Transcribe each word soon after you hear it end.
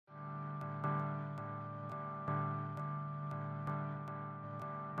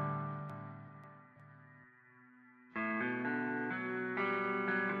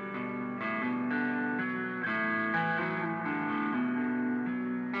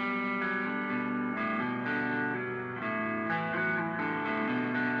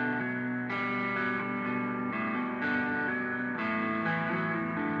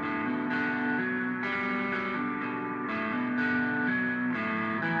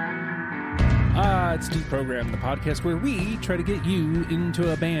God's Deprogram, the podcast where we try to get you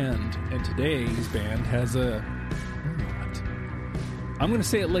into a band. And today's band has I'm going to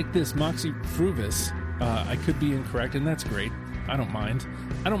say it like this, Moxy Früvous. I could be incorrect, and that's great. I don't mind.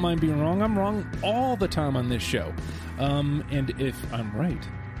 I don't mind being wrong. I'm wrong all the time on this show. And if I'm right,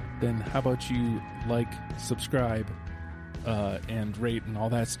 then how about you like, subscribe, and rate and all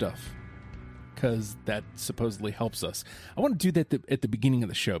that stuff? Because that supposedly helps us. I want to do that at the beginning of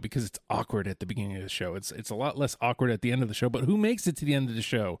the show because it's awkward at the beginning of the show. It's a lot less awkward at the end of the show. But who makes it to the end of the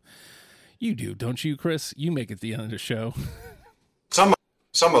show? You do, don't you, Chris? You make it to the end of the show. Some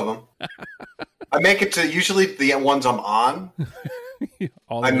of them. I make it to usually the ones I'm on.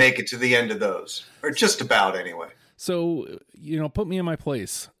 I make it to the end of those, or just about anyway. So, put me in my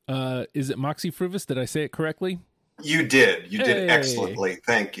place. Is it Moxy Früvous? Did I say it correctly? You did. You did excellently.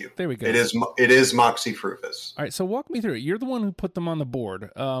 Thank you. There we go. It is Moxy Früvous. All right, so walk me through it. You're the one who put them on the board.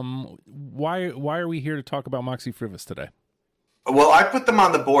 Why are we here to talk about Moxy Früvous today? Well, I put them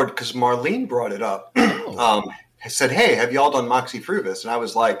on the board because Marlene brought it up. Said, "Hey, have you all done Moxy Früvous?" And I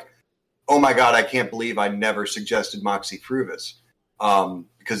was like, "Oh my God, I can't believe I never suggested Moxy Früvous."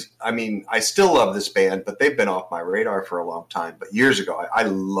 Because I still love this band, but they've been off my radar for a long time. But years ago, I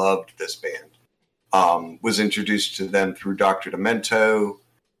loved this band. Was introduced to them through Dr. Demento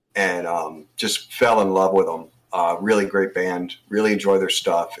and just fell in love with them. Really great band. Really enjoy their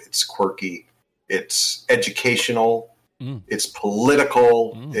stuff. It's quirky. It's educational. It's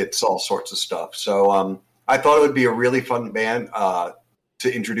political. It's all sorts of stuff. So I thought it would be a really fun band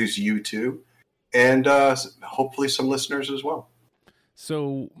to introduce you to, and hopefully some listeners as well.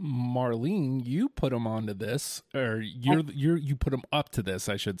 So, Marlene, you put them onto this, or you put them up to this,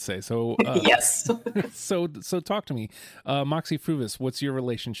 I should say. So, yes. so talk to me, Moxy Früvous. What's your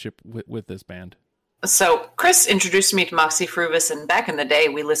relationship with this band? So, Chris introduced me to Moxy Früvous, and back in the day,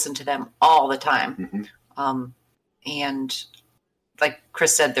 we listened to them all the time. And like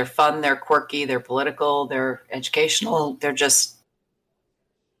Chris said, they're fun, they're quirky, they're political, they're educational, they're just,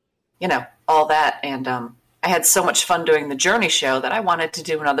 all that. And I had so much fun doing the Journey show that I wanted to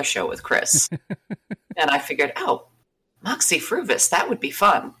do another show with Chris. And I figured, Moxy Früvous, that would be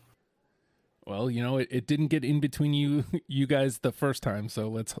fun. Well, it didn't get in between you guys the first time, so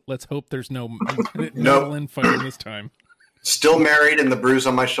let's hope there's no infighting this time. Still married, and the bruise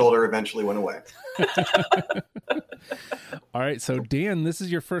on my shoulder eventually went away. All right, so Dan, this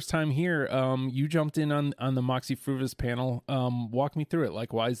is your first time here. You jumped in on the Moxy Früvous panel. Walk me through it.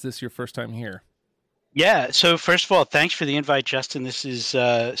 Like, why is this your first time here? Yeah, so first of all, thanks for the invite, Justin. This is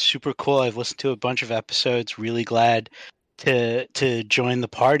super cool. I've listened to a bunch of episodes. Really glad to join the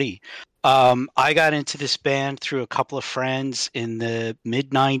party. I got into this band through a couple of friends in the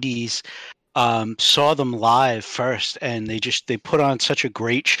mid-'90s. Saw them live first, and they put on such a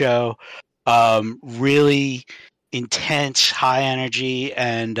great show. Really intense, high energy,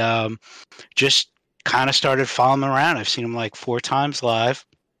 and just kind of started following them around. I've seen them like 4 times live.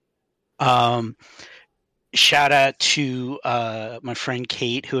 Shout out to my friend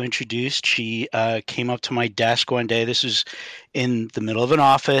Kate, who introduced. She came up to my desk one day. This was in the middle of an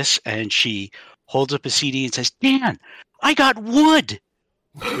office, and she holds up a CD and says, "Dan, I got Wood,"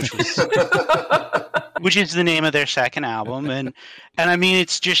 which is the name of their second album. And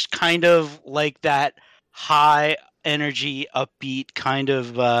it's just kind of like that high energy, upbeat kind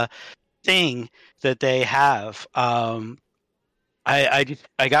of thing that they have. I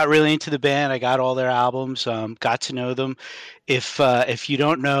got really into the band. I got all their albums, got to know them. If you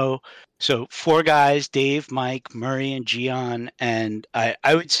don't know, so 4 guys, Dave, Mike, Murray, and Gian. And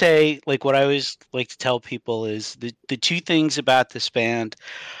I would say, like, what I always like to tell people is the 2 things about this band: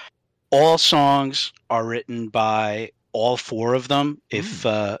 all songs are written by all 4 of them. If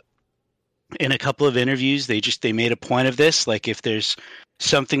in a couple of interviews, they made a point of this. Like, if there's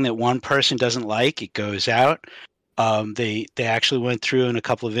something that one person doesn't like, it goes out. They actually went through in a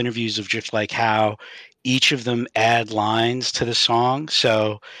couple of interviews of just like how each of them add lines to the song.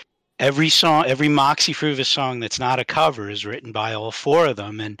 So every Moxy Früvous song that's not a cover is written by all 4 of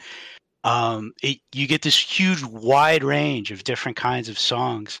them. And you get this huge wide range of different kinds of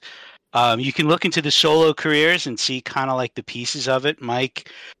songs. You can look into the solo careers and see kind of like the pieces of it.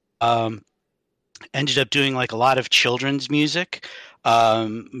 Mike ended up doing like a lot of children's music.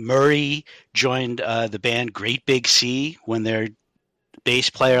 Murray joined the band Great Big Sea when their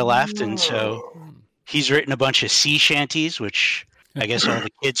bass player left, and so he's written a bunch of sea shanties, which I guess all the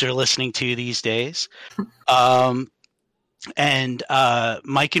kids are listening to these days. And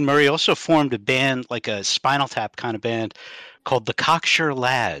Mike and Murray also formed a band, like a Spinal Tap kind of band, called the Cocksure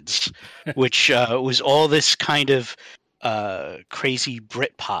Lads, which was all this kind of crazy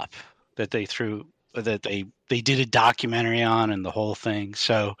Britpop that they threw that they did a documentary on and the whole thing.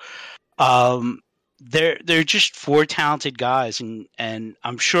 So they're just four talented guys, and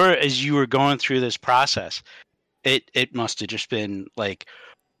I'm sure as you were going through this process, it must have just been like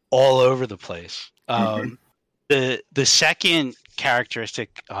all over the place. The second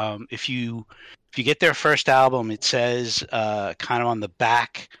characteristic, if you get their first album, it says kind of on the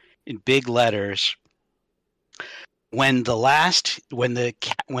back in big letters, when a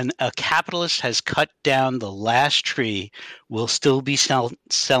capitalist has cut down the last tree, we'll still be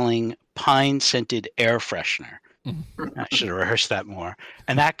selling pine scented air freshener. I should have rehearsed that more.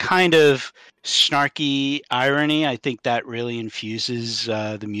 And that kind of snarky irony, I think that really infuses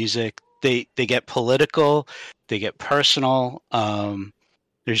the music. They get political, they get personal.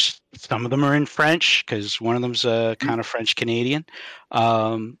 There's some of them are in French because one of them's a kind of French Canadian.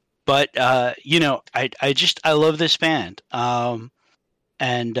 But I love this band. They're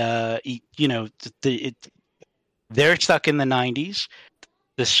stuck in the 90s.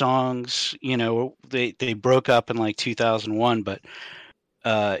 The songs, they broke up in like 2001, but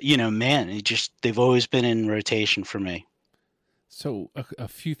they've always been in rotation for me. So a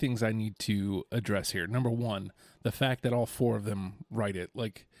few things I need to address here. Number one, the fact that all four of them write it.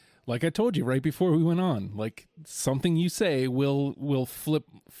 Like I told you right before we went on, like something you say will flip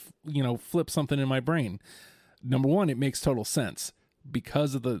something in my brain. Number one, it makes total sense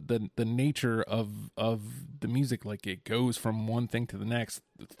because of the nature of the music. Like it goes from one thing to the next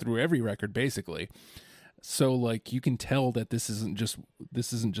through every record, basically. So like you can tell that this isn't just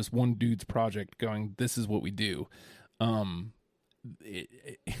one dude's project going, this is what we do. You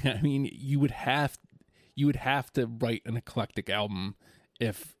would have to write an eclectic album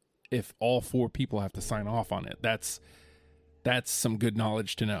if all four people have to sign off on it. That's some good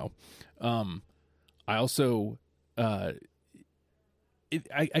knowledge to know. I also I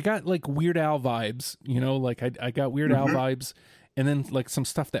got like Weird Al vibes, like I got Weird Al vibes, and then like some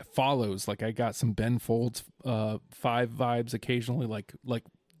stuff that follows. Like I got some Ben Folds 5 vibes occasionally, like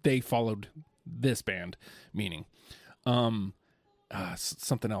they followed this band, meaning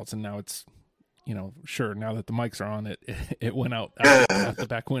something else, and now it's sure, now that the mics are on, it went out the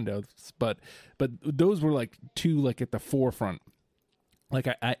back window, but those were like two like at the forefront. Like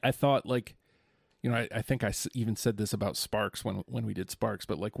I thought, like I think I even said this about Sparks when we did Sparks,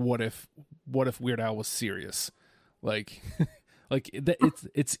 but like what if Weird Al was serious, like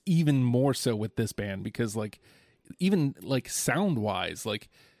it's even more so with this band, because like even like sound wise, like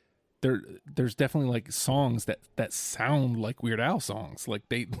there's definitely like songs that sound like Weird Al songs. Like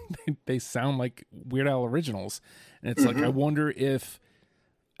they sound like Weird Al originals. And it's like, I wonder if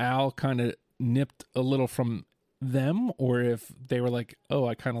Al kind of nipped a little from them, or if they were like, oh,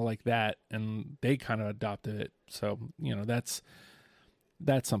 I kind of like that, and they kind of adopted it. So, that's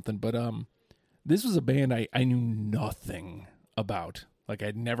something. But this was a band I knew nothing about. Like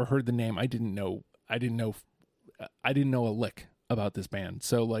I'd never heard the name. I didn't know a lick about this band.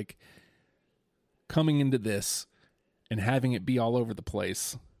 So like coming into this and having it be all over the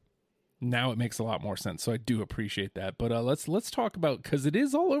place, now it makes a lot more sense. So I do appreciate that. But let's talk about, because it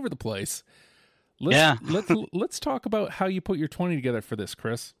is all over the place. Let's talk about how you put your 20 together for this,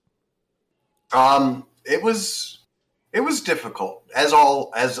 Chris. It was difficult, as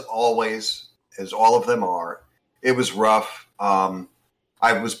always, as all of them are. It was rough. I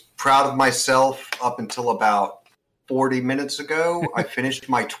was proud of myself up until about 40 minutes ago. I finished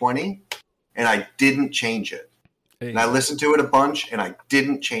my 20 and I didn't change it. And I listened to it a bunch and I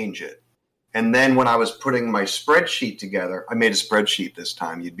didn't change it. And then when I was putting my spreadsheet together, I made a spreadsheet this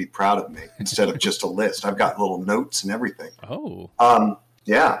time. You'd be proud of me, instead of just a list. I've got little notes and everything. Oh.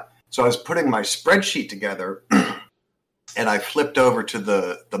 Yeah. So I was putting my spreadsheet together and I flipped over to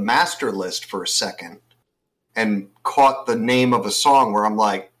the master list for a second and caught the name of a song where I'm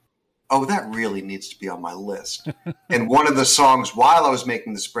like, oh, that really needs to be on my list. And one of the songs, while I was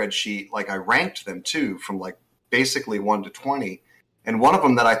making the spreadsheet, like I ranked them too, from like basically 1 to 20. And one of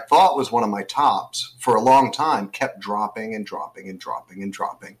them that I thought was one of my tops for a long time kept dropping and dropping and dropping and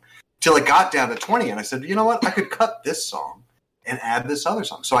dropping till it got down to 20. And I said, you know what? I could cut this song and add this other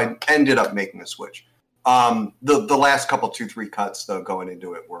song. So I ended up making a switch. The last couple, 2-3 cuts though, going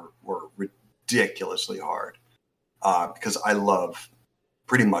into it were ridiculously hard, because I love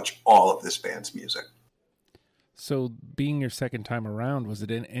pretty much all of this band's music. So being your second time around, was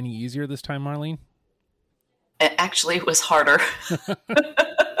it any easier this time, Marlene? Actually, it was harder.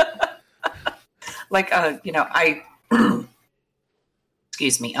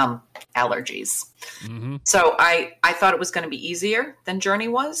 Excuse me, allergies. Mm-hmm. So I thought it was going to be easier than Journey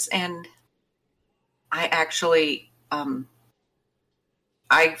was. And I actually,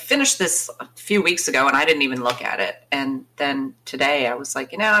 I finished this a few weeks ago and I didn't even look at it. And then today I was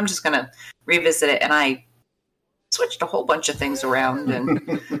like, I'm just going to revisit it. And I switched a whole bunch of things around.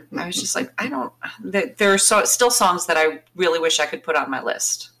 And I was just like, there are still songs that I really wish I could put on my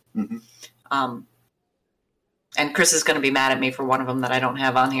list. Mm-hmm. And Chris is going to be mad at me for one of them that I don't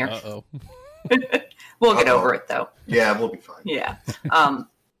have on here. Uh-oh. We'll get over it though. Yeah, we'll be fine. Yeah.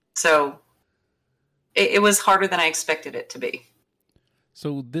 So it was harder than I expected it to be.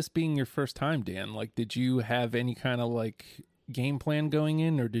 So this being your first time, Dan, like, did you have any kind of like game plan going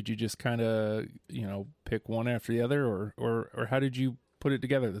in, or did you just kind of, pick one after the other, or how did you put it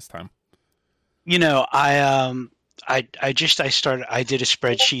together this time? I did a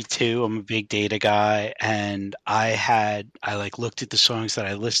spreadsheet too. I'm a big data guy, and I looked at the songs that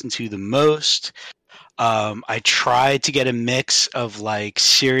I listened to the most. I tried to get a mix of like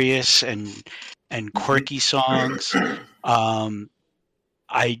serious and quirky songs.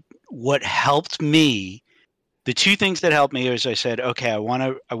 What helped me, the two things that helped me is I said, okay, I want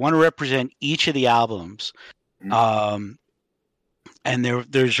to represent each of the albums. And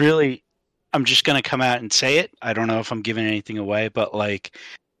there's really, I'm just going to come out and say it. I don't know if I'm giving anything away, but like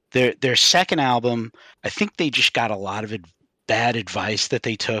their second album, I think they just got a lot of bad advice that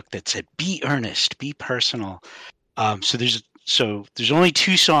they took that said, be earnest, be personal. So there's only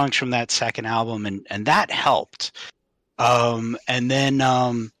 2 songs from that second album, and that helped. And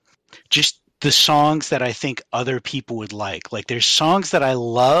then just the songs that I think other people would like. Like there's songs that I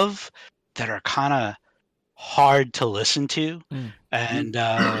love that are kind of hard to listen to, and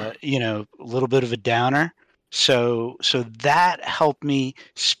a little bit of a downer. So that helped me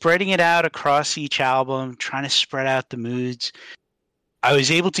spreading it out across each album, trying to spread out the moods. I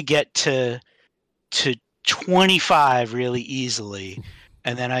was able to get to 25 really easily,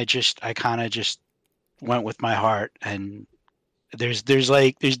 and then I kind of just went with my heart. And there's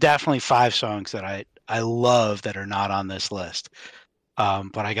definitely 5 songs that I love that are not on this list.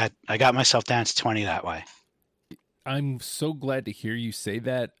 But I got myself down to 20 that way. I'm so glad to hear you say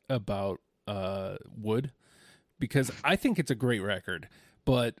that about Wood, because I think it's a great record.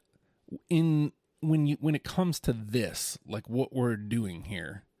 But when it comes to this, like what we're doing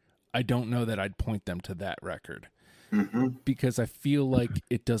here, I don't know that I'd point them to that record. Mm-hmm. Because I feel like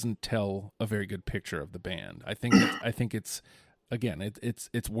it doesn't tell a very good picture of the band. I think it's again,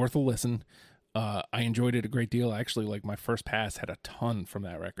 it's worth a listen. I enjoyed it a great deal. Actually, like my first pass had a ton from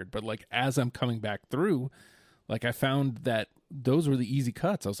that record, but like as I'm coming back through, like I found that those were the easy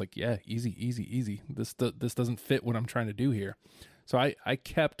cuts. I was like, yeah, easy. This doesn't fit what I'm trying to do here. So I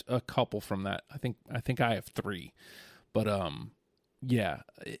kept a couple from that. I think I have 3, but yeah.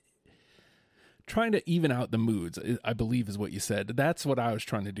 Trying to even out the moods, I believe, is what you said. That's what I was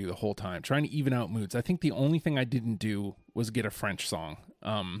trying to do the whole time, trying to even out moods. I think the only thing I didn't do was get a French song.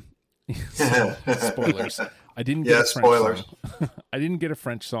 Spoilers. I didn't get a French song. I didn't get a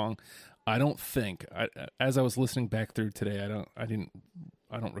French song. I don't think. As I was listening back through today, I don't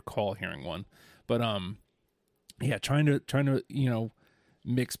recall hearing one. But yeah, trying to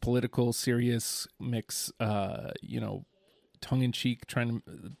mix political, serious, mix tongue-in-cheek, trying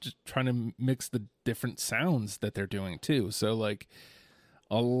to mix the different sounds that they're doing too. So like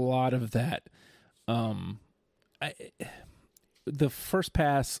a lot of that. The first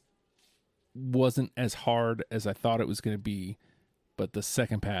pass wasn't as hard as I thought it was going to be, but the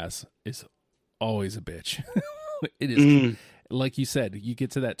second pass is always a bitch. It is like you said, you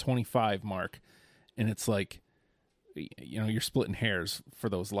get to that 25 mark and it's like, you're splitting hairs for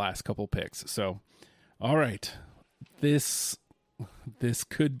those last couple picks. So, all right. This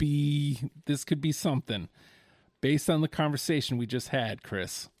could be something based on the conversation we just had,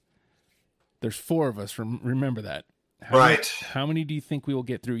 Chris. There's 4 of us. Remember that. How many do you think we will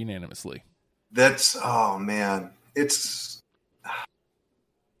get through unanimously? Oh man,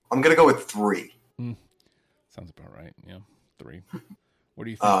 I'm gonna go with 3. Sounds about right. Yeah, 3. What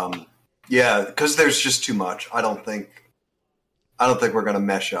do you think? Yeah, because there's just too much. I don't think we're gonna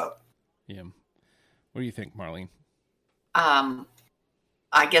mesh up. Yeah. What do you think, Marlene?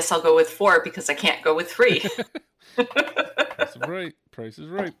 I guess I'll go with 4 because I can't go with 3. Price is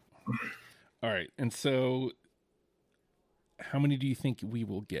right. All right. And so how many do you think we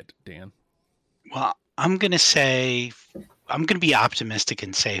will get, Dan? Well, I'm going to be optimistic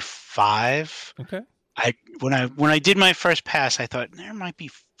and say 5. Okay. When I did my first pass, I thought there might be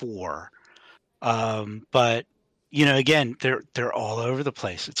 4. But again, they're all over the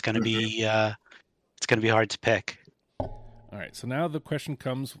place. It's going to be hard to pick. All right, so now the question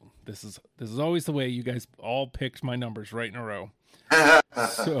comes. This is always the way. You guys all picked my numbers right in a row.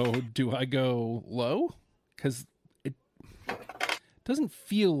 So do I go low? Because doesn't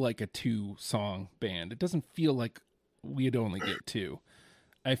feel like a 2-song band. It doesn't feel like we'd only get 2.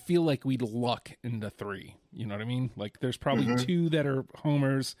 I feel like we'd luck into 3. You know what I mean? Like there's probably 2 that are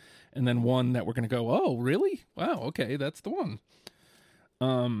homers and then 1 that we're going to go, oh, really? Wow, okay, that's the one.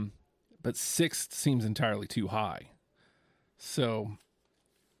 But 6 seems entirely too high. So...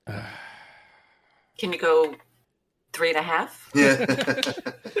 Can you go 3.5? Yeah.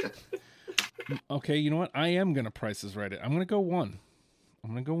 Okay, you know what? I am going to Price is Right it. I'm going to go 1. I'm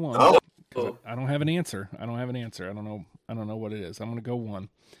going to go 1. Oh. 'Cause I don't have an answer. I don't know what it is. I'm going to go 1.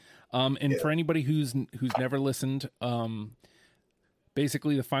 And for anybody who's never listened,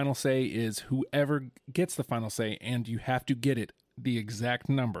 basically the final say is whoever gets the final say, and you have to get it the exact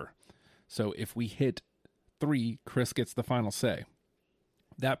number. So if we hit 3, Chris gets the final say.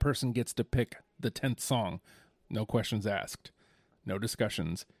 That person gets to pick the 10th song. No questions asked. No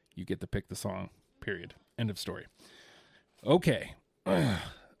discussions. You get to pick the song. Period. End of story. Okay.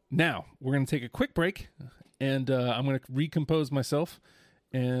 Now, we're going to take a quick break, and I'm going to recompose myself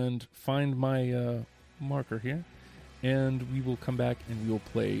and find my marker here, and we will come back and we will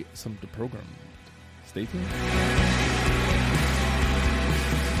play some Deprogrammed. Stay tuned.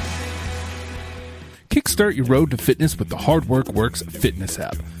 Kickstart your road to fitness with the Hard Work Works fitness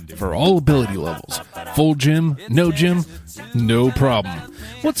app. For all ability levels, full gym, no problem.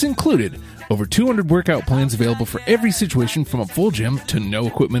 What's included? Over 200 workout plans available for every situation from a full gym to no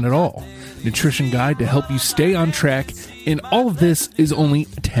equipment at all. Nutrition guide to help you stay on track, and all of this is only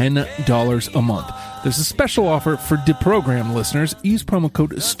 $10 a month. There's a special offer for Deprogrammed listeners. Use promo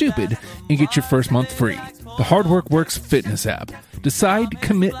code STUPID and get your first month free. The Hard Work Works fitness app. Decide,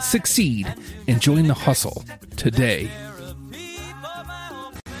 commit, succeed, and join the hustle today.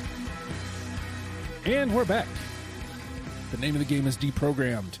 And we're back. The name of the game is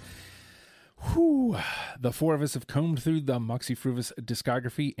Deprogrammed. Whew. The 4 of us have combed through the Moxie Früvous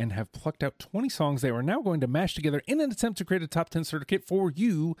discography and have plucked out 20 songs they are now going to mash together in an attempt to create a top 10 certificate for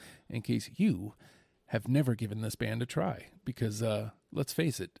you, in case you have never given this band a try. Because, let's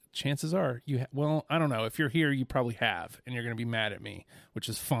face it, chances are well, I don't know. If you're here, you probably have, and you're going to be mad at me, which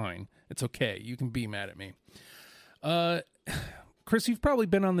is fine. It's okay. You can be mad at me. Chris, you've probably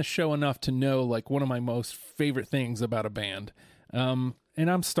been on the show enough to know, like, one of my most favorite things about a band. And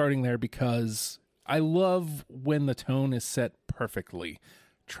I'm starting there because I love when the tone is set perfectly.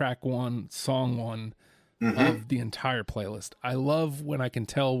 Track 1, song 1 of the entire playlist. I love when I can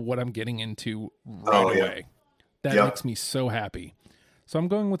tell what I'm getting into right away. That makes me so happy. So I'm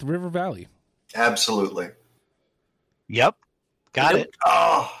going with River Valley. Absolutely. Yep. Got it.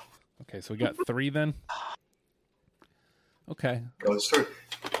 Oh. Okay, so we got 3 then. Okay. Goes through.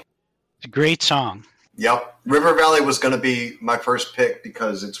 It's a great song. Yep. River Valley was going to be my first pick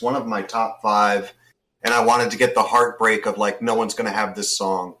because it's one of my top 5, and I wanted to get the heartbreak of, like, no one's going to have this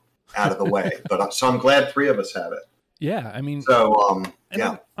song out of the way. But so I'm glad 3 of us have it. Yeah, I mean, so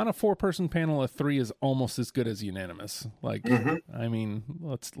yeah. On a 4-person panel, a 3 is almost as good as unanimous. Like, I mean,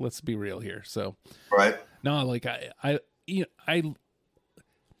 let's be real here. So, right? No, like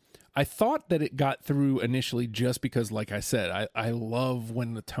I thought that it got through initially just because, like I said, I love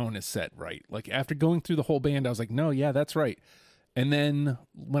when the tone is set right. Like, after going through the whole band, I was like, no, yeah, that's right. And then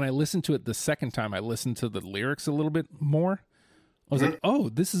when I listened to it the second time, I listened to the lyrics a little bit more. I was like, oh,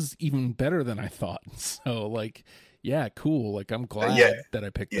 this is even better than I thought. So, like, yeah, cool. Like, I'm glad that I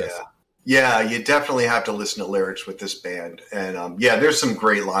picked this. Yeah, you definitely have to listen to lyrics with this band. And, there's some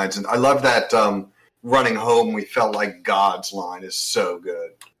great lines. And I love that running home, we felt like God's line is so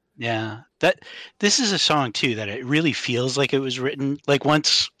good. Yeah, this is a song too that it really feels like it was written like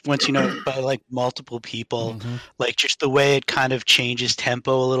once you know by like multiple people, like just the way it kind of changes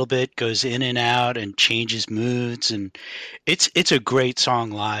tempo a little bit, goes in and out, and changes moods, and it's a great song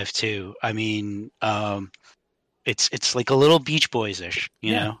live too. I mean, it's like a little Beach Boys-ish,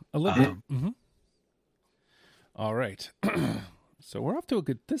 you know, a little bit. All right, so we're off to a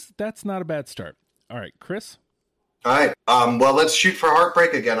good. That's not a bad start. All right, Chris. All right. Well, let's shoot for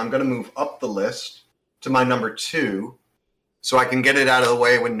Heartbreak again. I'm going to move up the list to my number 2 so I can get it out of the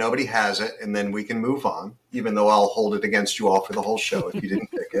way when nobody has it, and then we can move on, even though I'll hold it against you all for the whole show if you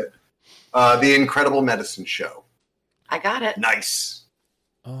didn't pick it. The Incredible Medicine Show. I got it. Nice.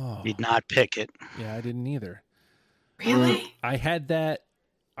 Oh, did not pick it. Yeah, I didn't either. Really? I had that.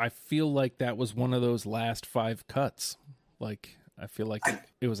 I feel like that was one of those last 5 cuts. Like, I feel like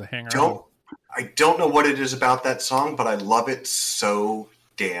it was a hanger. I don't know what it is about that song, but I love it so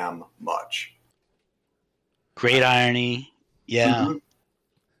damn much. Great irony. Yeah.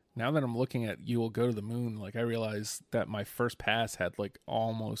 Now that I'm looking at You Will Go to the Moon, like, I realize that my first pass had like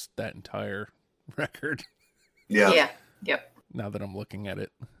almost that entire record. Yeah. Yep. now that I'm looking at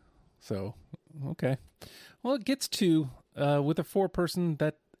it. So, okay. Well, it gets 2 with a 4-person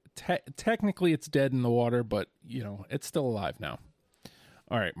that technically it's dead in the water, but, you know, it's still alive now.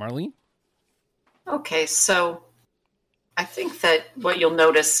 All right, Marlene? Okay, so I think that what you'll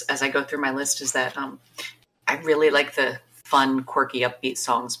notice as I go through my list is that I really like the fun, quirky, upbeat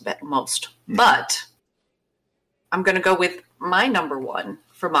songs most. But I'm going to go with my number 1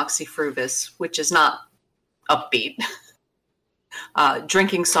 for Moxie Früvous, which is not upbeat.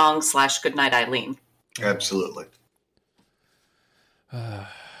 Drinking Song / Goodnight Eileen. Absolutely. I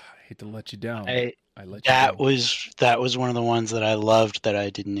hate to let you down. I let you down. That was one of the ones that I loved that I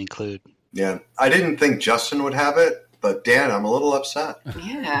didn't include. Yeah, I didn't think Justin would have it, but Dan, I'm a little upset.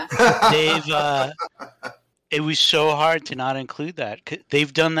 Yeah. It was so hard to not include that.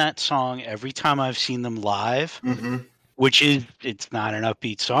 They've done that song every time I've seen them live, which is, it's not an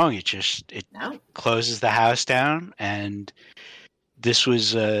upbeat song. It closes the house down. And this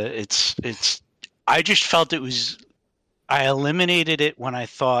was, I just felt it was, I eliminated it when I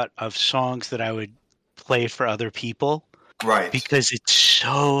thought of songs that I would play for other people. Right. Because it's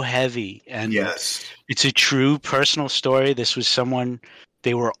so heavy. And yes, it's a true personal story. This was someone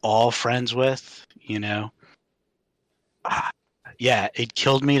they were all friends with, you know. Yeah, it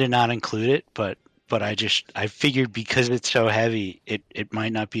killed me to not include it, but I figured because it's so heavy, it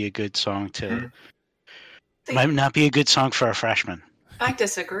might not be a good song might not be a good song for a freshman. I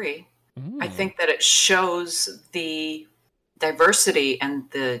disagree. I think that it shows the diversity and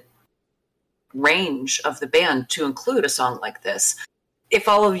the range of the band to include a song like this. If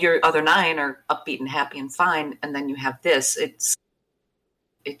all of your other 9 are upbeat and happy and fine, and then you have this,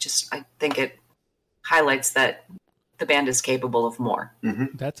 I think it highlights that the band is capable of more.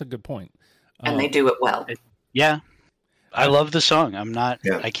 That's a good point. And they do it well. I love the song.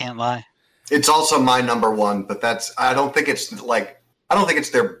 I can't lie. It's also my number 1, but I don't think it's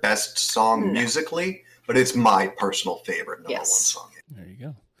their best song musically, but it's my personal favorite number 1 song. There you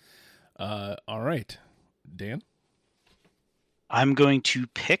go. All right, Dan? I'm going to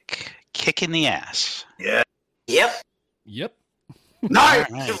pick Kick in the Ass. Yeah. Yep.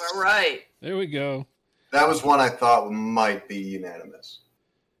 Nice. All right. There we go. That was one I thought might be unanimous.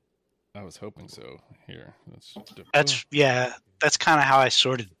 I was hoping so. Here. That's kind of how I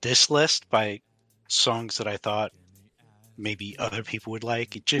sorted this list, by songs that I thought maybe other people would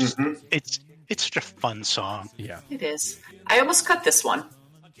like. It just it's such a fun song. Yeah. It is. I almost cut this one.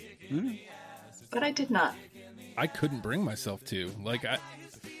 But I did not. I couldn't bring myself to.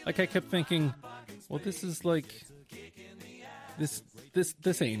 I kept thinking, well, this is like this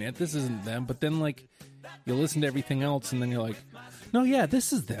ain't it. This isn't them. But then you listen to everything else and then you're like, no, yeah,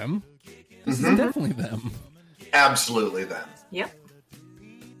 this is them. This is definitely them. Absolutely them. Yep.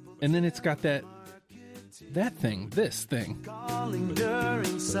 And then it's got this thing. I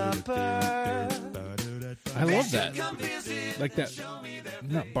love that. Like that,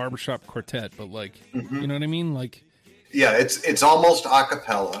 not barbershop quartet, but you know what I mean? Yeah, it's almost a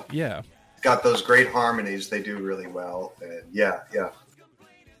cappella. Yeah. Got those great harmonies. They do really well. And yeah.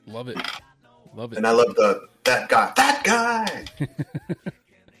 Love it. And I love that guy.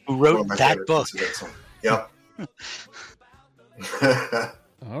 Who wrote that book. Yep.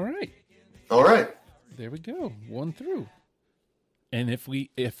 All right. There we go. 1 through. And if we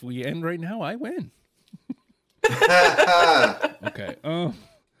end right now, I win. Okay.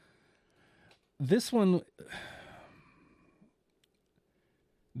 This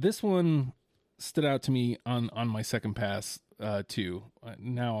one stood out to me on my second pass too.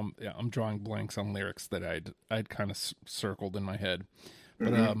 Now I'm drawing blanks on lyrics that I'd kind of circled in my head.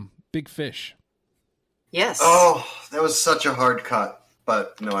 But Big Fish. Yes. Oh, that was such a hard cut.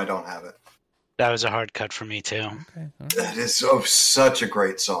 But no, I don't have it. That was a hard cut for me too. Okay. Right. That is such a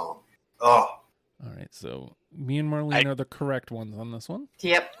great song. Oh. All right. So me and Marlene are the correct ones on this one.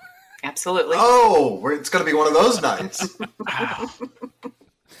 Yep. Absolutely. Oh, it's going to be one of those nights.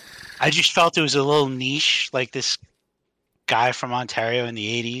 I just felt it was a little niche, like this guy from Ontario in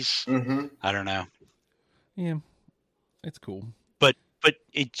the 80s. I don't know. Yeah, it's cool. But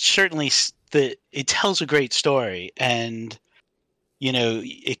it certainly it tells a great story, and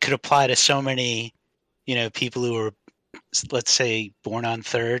it could apply to so many people who are, let's say, born on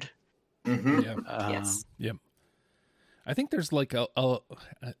 3rd. Yeah. Yes. Yep. I think there's I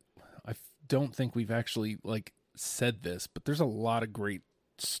don't think we've actually said this, but there's a lot of great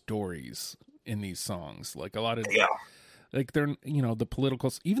stories in these songs. A lot of they're the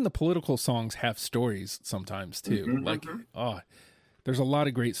political songs have stories sometimes too. There's a lot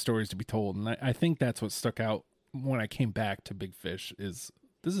of great stories to be told, and I think that's what stuck out when I came back to Big Fish. This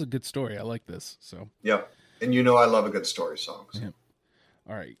is a good story. I like this. So yep. And you know I love a good story song. So. Yeah.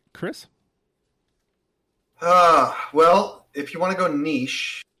 All right, Chris? Well, if you want to go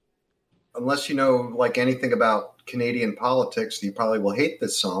niche, unless you know like anything about Canadian politics, you probably will hate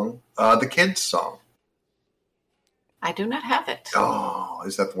this song. The Kids song. I do not have it. Oh,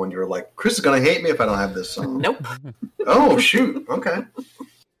 is that the one you were like, Chris is going to hate me if I don't have this song? Nope. Oh, shoot. Okay.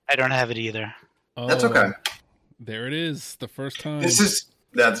 I don't have it either. That's okay. There it is. The first time.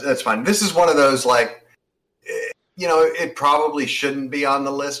 That's fine. This is one of those like, you know, it probably shouldn't be on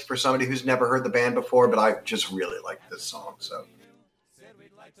the list for somebody who's never heard the band before, but I just really like this song. So.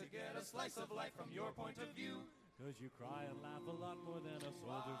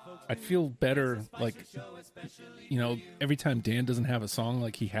 I'd feel better, like, you know, every time Dan doesn't have a song,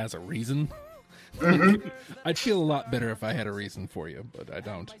 like he has a reason. Mm-hmm. I'd feel a lot better if I had a reason for you, but I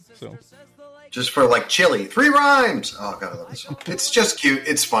don't. So, just for like chili, 3 rhymes. Oh God, I love this song. It's just cute.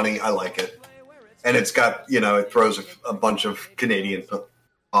 It's funny. I like it, and it's got, you know, it throws a bunch of Canadian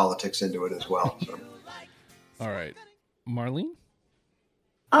politics into it as well. So. All right, Marlene.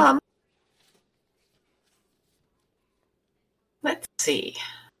 Let's see.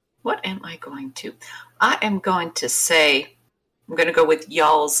 What am I going to? I am going to say, I'm going to go with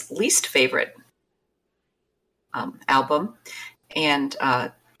y'all's least favorite album. And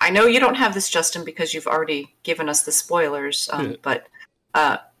I know you don't have this, Justin, because you've already given us the spoilers. But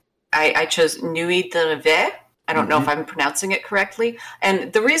I chose Nuit de Rêve. I don't know if I'm pronouncing it correctly.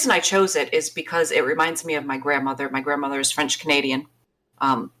 And the reason I chose it is because it reminds me of my grandmother. My grandmother is French-Canadian,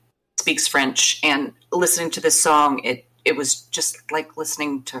 speaks French. And listening to this song, it was just like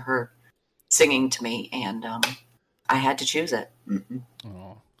listening to her singing to me, and I had to choose it. Mm-hmm.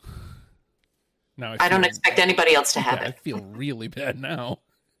 Oh. Now I don't expect anybody else to have it. I feel really bad now.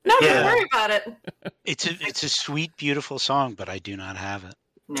 No, don't worry about it. It's a sweet, beautiful song, but I do not have it.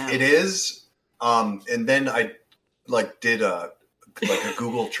 No. It is. And then I did a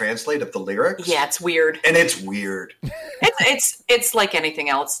Google Translate of the lyrics. Yeah, it's weird. And it's weird. It's like anything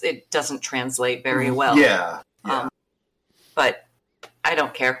else. It doesn't translate very well. Yeah. But I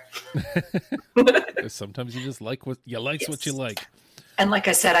don't care. Sometimes you just like what you like. What you like. And like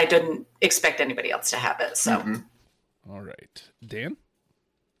I said, I didn't expect anybody else to have it. So, All right, Dan.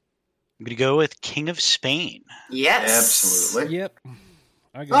 I'm gonna go with King of Spain. Yes, absolutely. Yep.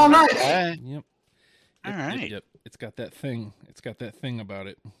 Oh, nice. Yep. All right. Yep. It's got that thing. It's got that thing about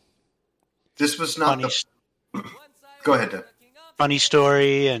it. This was not Go ahead, Dan. Funny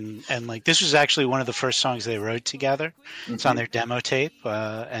story, and like this was actually one of the first songs they wrote together. It's on their demo tape,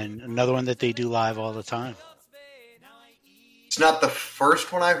 and another one that they do live all the time. It's not the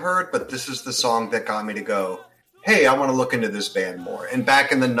first one I've heard, but this is the song that got me to go, hey, I want to look into this band more. And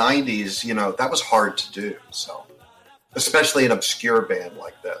back in the 90s, you know, that was hard to do. So, especially an obscure band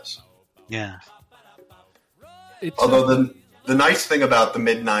like this. Yeah. Although the nice thing about the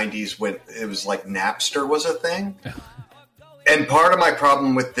mid-90s when it was like Napster was a thing. And part of my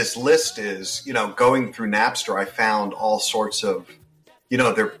problem with this list is, you know, going through Napster, I found all sorts of, you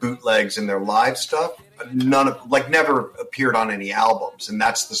know, their bootlegs and their live stuff. Never appeared on any albums. And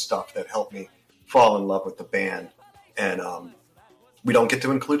that's the stuff that helped me fall in love with the band. And we don't get to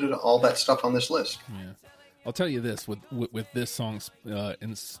include all that stuff on this list. Yeah. I'll tell you this, with this song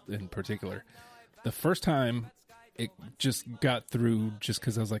in particular, the first time it just got through just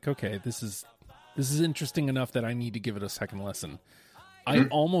because I was like, okay, this is interesting enough that I need to give it a second listen. I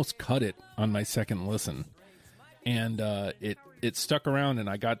almost cut it on my second listen, and it stuck around, and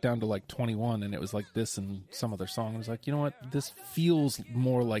I got down to like 21, and it was like this and some other song. I was like, you know what? This feels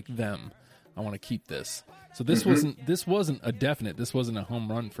more like them. I want to keep this. So this wasn't a definite. This wasn't a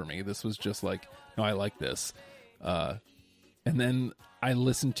home run for me. This was just like, no, I like this. And then I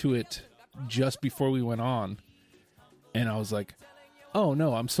listened to it just before we went on, and I was like, oh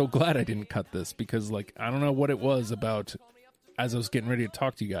no, I'm so glad I didn't cut this, because like I don't know what it was about as I was getting ready to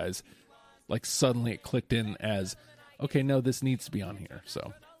talk to you guys, like suddenly it clicked in as, okay, no, this needs to be on here.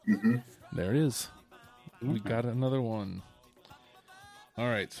 So there it is. We got another one. All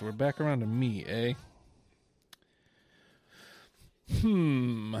right, so we're back around to me, eh?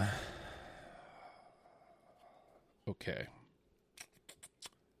 Okay.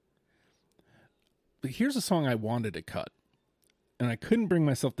 But here's a song I wanted to cut, and I couldn't bring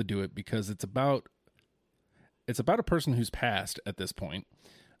myself to do it because it's about a person who's passed at this point.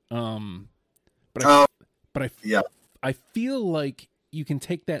 I feel like you can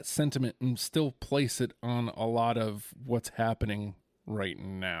take that sentiment and still place it on a lot of what's happening right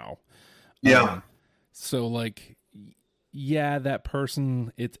now. Yeah. So like, yeah, that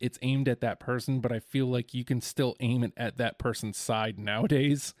person, it's aimed at that person, but I feel like you can still aim it at that person's side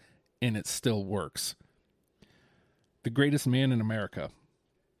nowadays, and it still works. The Greatest Man in America.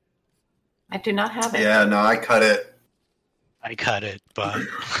 I do not have it. Yeah, no, I cut it. I cut it, but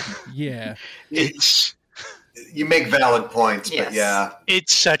Yeah. it's You make valid points, Yes. but yeah.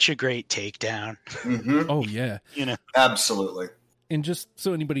 it's such a great takedown. Hmm. Oh, yeah. You know, Absolutely. And just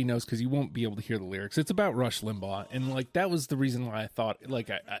so anybody knows, because you won't be able to hear the lyrics, it's about Rush Limbaugh, and like that was the reason why I thought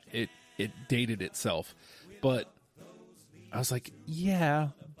it dated itself. But I was like, yeah,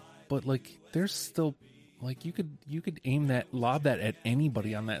 but like there's still like you could lob that at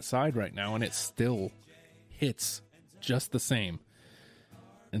anybody on that side right now, and it still hits just the same.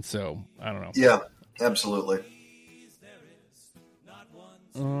 And so I don't know. Yeah, absolutely.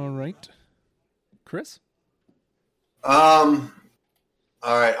 All right, Chris.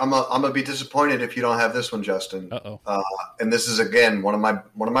 All right, I'm gonna be disappointed if you don't have this one, Justin. Uh-oh. And this is again one of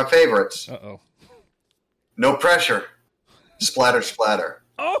my favorites. Uh-oh. No Pressure. Splatter, splatter.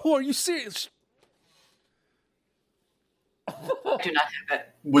 Oh, are you serious? I do not have it.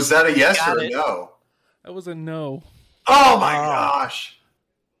 Was that a yes Got or a it. no? That was a no. Oh my gosh!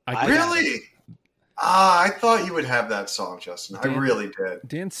 I got Really? I thought you would have that song, Justin. I Dan- really did.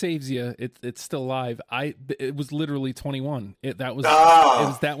 Dan Saves You. It's still live. It was literally 21. It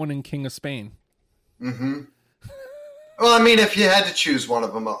was that one in King of Spain. Mm-hmm. Well, I mean, if you had to choose one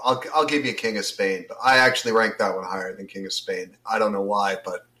of them, I'll give you King of Spain. But I actually rank that one higher than King of Spain. I don't know why,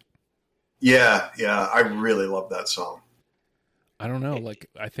 but yeah, I really love that song. I don't know. Like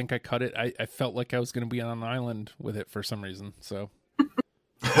I think I cut it. I felt like I was going to be on an island with it for some reason. So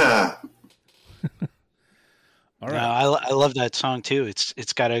all no, right. I love that song too.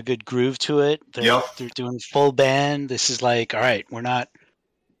 It's got a good groove to it. Yep. They're doing full band. This is like, all right, we're not,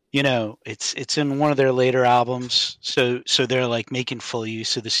 it's in one of their later albums, so they're like making full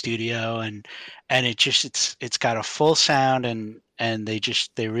use of the studio, and it's got a full sound, and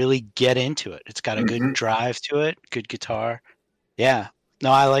they really get into it. It's got a good drive to it, good guitar. Yeah,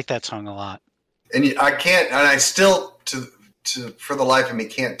 no, I like that song a lot. And I still for the life of me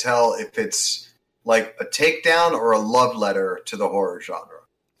can't tell if it's like a takedown or a love letter to the horror genre.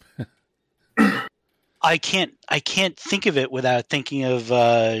 I can't think of it without thinking of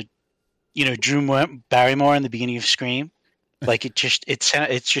Drew Barrymore in the beginning of Scream. Like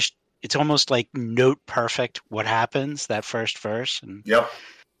it's almost like note perfect what happens that first verse, and Yep.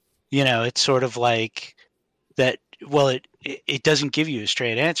 it's sort of like that. Well, it doesn't give you a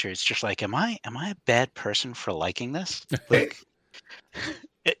straight answer. It's just like, am I a bad person for liking this? Like,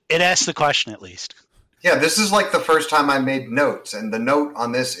 it asks the question at least. Yeah, this is like the first time I made notes, and the note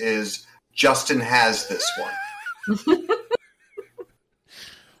on this is Justin has this one.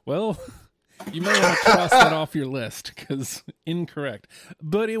 Well, you may want to cross that off your list because incorrect.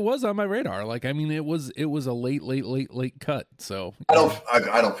 But it was on my radar. Like I mean, it was a late cut. So I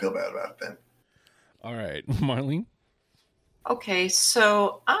don't feel bad about it then. all right, Marlene. Okay,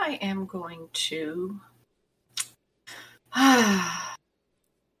 so I am going to.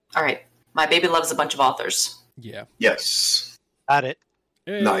 All right, My Baby Loves a Bunch of Authors. Yeah. Yes. Got it.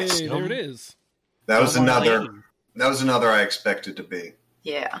 Hey, Nice. there it is. That was Come on, another Lane. I expected to be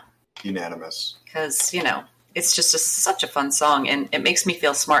Yeah, unanimous. because it's just such a fun song, and it makes me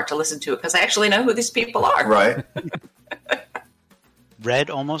feel smart to listen to it because I actually know who these people are. Right? Read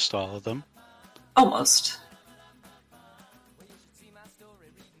almost all of them. Almost.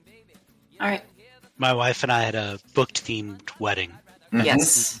 All right. My wife and I had a book-themed wedding. Mhm.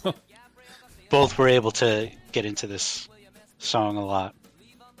 Yes. Both were able to get into this song a lot.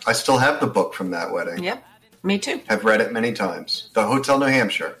 I still have the book from that wedding. Yep. Me too. I've read it many times. The Hotel New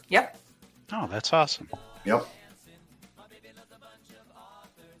Hampshire. Yep. Oh, that's awesome. Yep.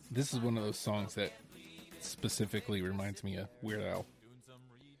 This is one of those songs that specifically reminds me of Weird Al.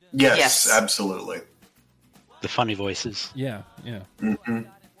 Yes, Yes. absolutely. The funny voices. Yeah. Hmm.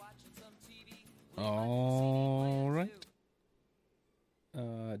 All right.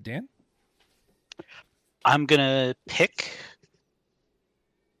 Dan? I'm going to pick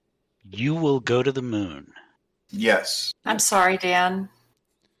You Will Go to the Moon. Yes. I'm sorry, Dan.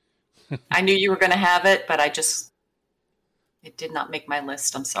 I knew you were going to have it, but it did not make my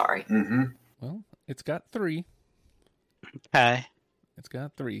list. I'm sorry. Hmm. Well, it's got 3. Okay. It's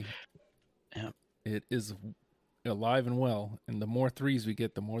got 3. Yep. It is alive and well, and the more 3s we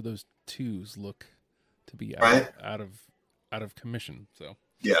get, the more those 2s look to be out of commission. So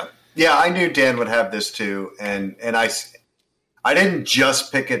Yeah, I knew Dan would have this too, and I didn't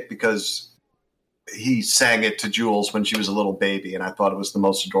just pick it because he sang it to Jules when she was a little baby, and I thought it was the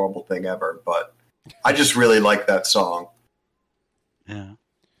most adorable thing ever. But I just really like that song. Yeah.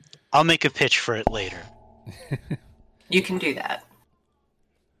 I'll make a pitch for it later. You can do that.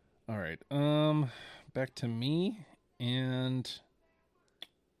 all right, back to me, And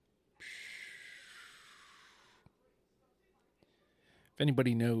if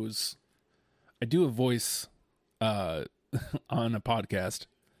anybody knows, I do a voice on a podcast.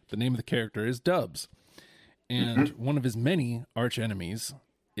 The name of the character is Dubs. And one of his many arch enemies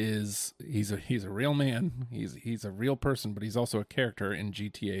is he's a real man. He's a real person, but he's also a character in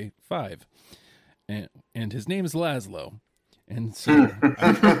GTA 5. And his name is Laszlo. And so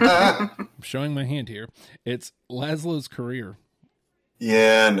I'm showing my hand here. It's Laszlo's career.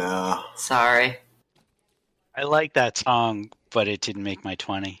 Yeah, no. Sorry. I like that song, but it didn't make my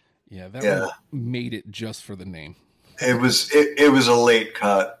 20. Yeah, one made it just for the name. It was a late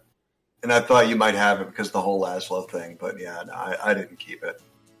cut, and I thought you might have it because of the whole Laszlo thing, but yeah, no, I didn't keep it.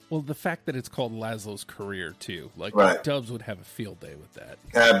 Well, the fact that it's called Laszlo's career too, like right. Dubs would have a field day with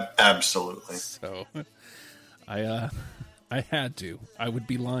that. Absolutely. So, I had to. I would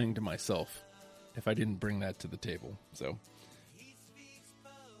be lying to myself if I didn't bring that to the table. So,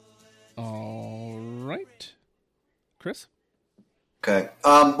 all right, Chris. Okay.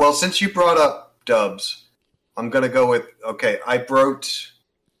 Well, since you brought up Dubs, I'm going to go with, I wrote,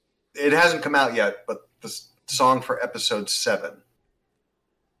 it hasn't come out yet, but the song for episode 7,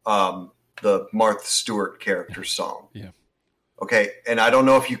 the Martha Stewart character song. Yeah. Okay. And I don't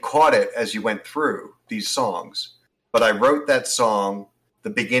know if you caught it as you went through these songs, but I wrote that song. The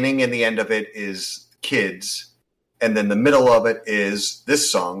beginning and the end of it is Kids. And then the middle of it is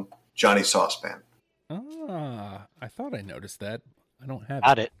this song, Johnny Saucepan. Ah, I thought I noticed that. I don't have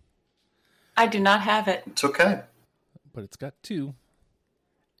Got it. I do not have it. It's okay. But it's got 2.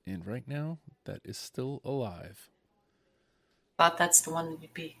 And right now, that is still alive. Thought that's the one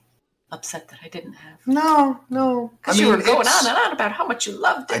you'd be upset that I didn't have. No. Because you were going on and on about how much you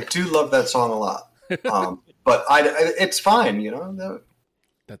loved it. I do love that song a lot. But it's fine, you know.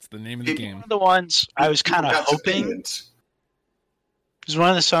 That's the name of the game. One of the ones I was kind of hoping. It was one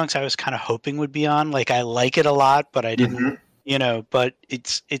of the songs I was kind of hoping would be on. Like, I like it a lot, but I didn't, but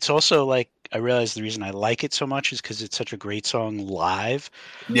it's also like, I realized the reason I like it so much is because it's such a great song live.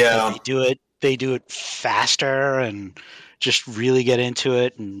 Yeah. Like, they do it faster and just really get into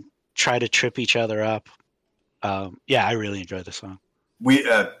it and try to trip each other up. I really enjoy the song.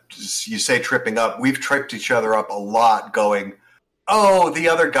 You say tripping up. We've tripped each other up a lot going, oh, the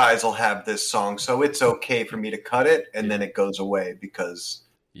other guys will have this song, so it's okay for me to cut it, and then it goes away because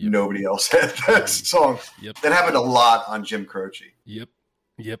nobody else had that song. Yep. That happened a lot on Jim Croce. Yep.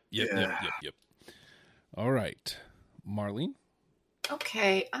 All right. Marlene?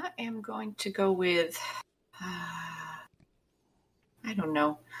 Okay, I am going to go with, I don't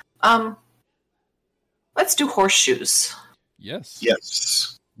know. Let's do Horseshoes. Yes.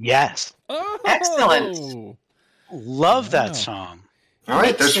 Oh! Excellent. Love that song. All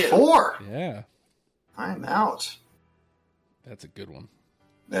right, there's 4. Yeah. I'm out. That's a good one.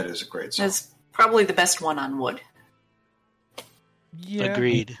 That is a great song. That's probably the best one on Wood. Yeah.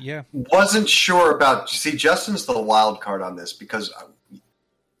 Agreed. Yeah. Wasn't sure about. See, Justin's the wild card on this because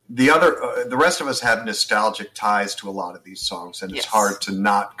the rest of us have nostalgic ties to a lot of these songs, and it's hard to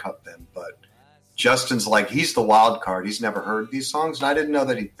not cut them. But Justin's like, he's the wild card. He's never heard these songs, and I didn't know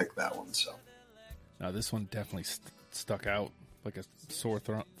that he picked that one. So, no, this one definitely stuck out like a sore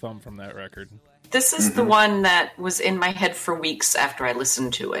thumb from that record. This is the one that was in my head for weeks after I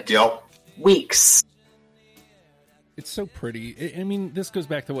listened to it. Yep. Weeks. It's so pretty. I mean, this goes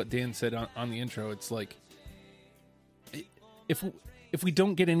back to what Dan said on the intro. It's like, if we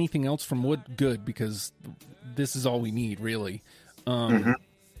don't get anything else from Wood, good, because this is all we need, really.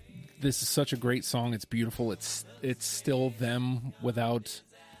 This is such a great song. It's beautiful. It's still them without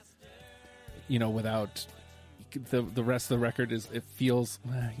the rest of the record. It feels,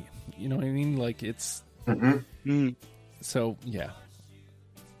 you know what I mean? Like it's so yeah.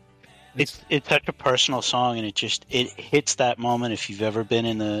 It's such a personal song, and it hits that moment if you've ever been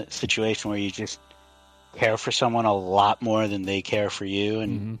in the situation where you just care for someone a lot more than they care for you,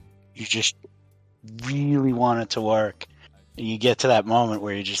 and you just really want it to work. And you get to that moment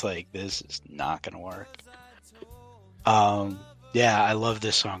where you're just like, this is not going to work. I love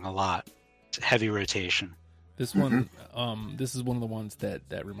this song a lot. It's a heavy rotation. This one, this is one of the ones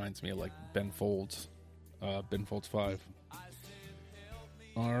that reminds me of like Ben Folds 5.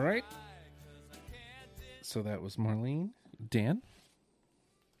 All right. So that was Marlene. Dan?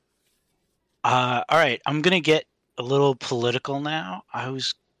 All right. I'm going to get a little political now. I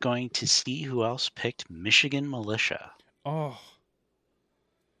was going to see who else picked Michigan Militia. Oh.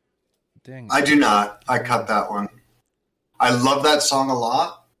 Dang. I do not. I cut that one. I love that song a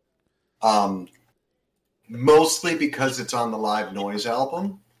lot. Mostly because it's on the Live Noise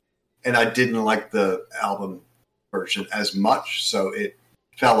album. And I didn't like the album version as much, so it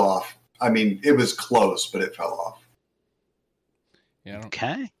fell off. I mean, it was close, but it fell off. Yeah.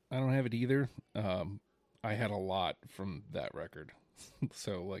 Okay. I don't have it either. I had a lot from that record,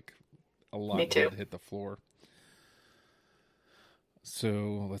 so like a lot Me too. did hit the floor.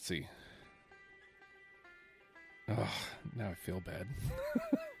 So let's see. Oh, now I feel bad.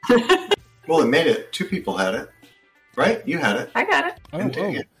 Well, it made it. 2 people had it, right? You had it. I got it.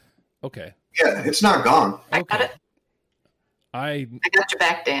 Okay. Yeah, it's not gone. I got it. I got your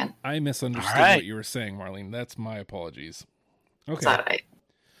back, Dan. I misunderstood All right. what you were saying, Marlene. That's my apologies. Okay. It's all right.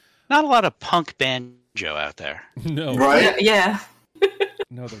 Not a lot of punk banjo out there. No. Right? Yeah.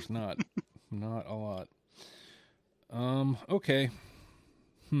 No, there's not. Not a lot. Okay.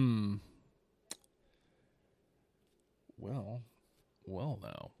 Well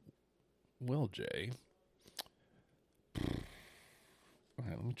now. Well, Jay. All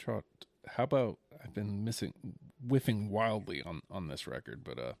right, let me try. How about I've been whiffing wildly on this record,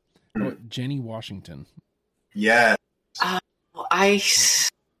 but how about Jenny Washington. Yeah. I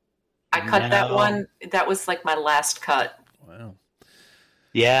cut that one. That was like my last cut. Wow.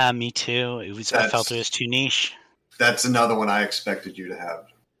 Yeah, me too. I felt it was too niche. That's another one I expected you to have.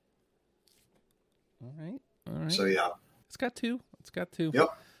 All right. So, yeah. It's got two. Yep.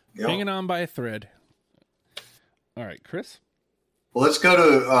 Hanging on by a thread. All right, Chris? Well, let's go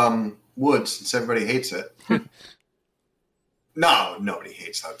to Woods since everybody hates it. No, nobody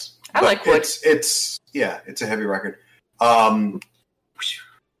hates that. I like Woods. It's a heavy record.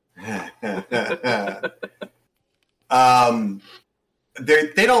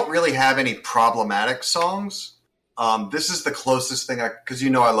 They don't really have any problematic songs. This is the closest thing because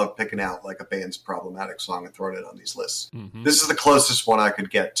I love picking out like a band's problematic song and throwing it on these lists. Mm-hmm. This is the closest one I could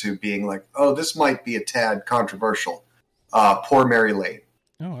get to being like, oh, this might be a tad controversial. Poor Mary Lane.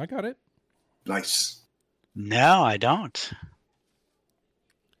 Oh, I got it. Nice. No, I don't.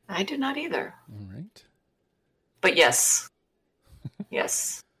 I do not either. All right. But yes.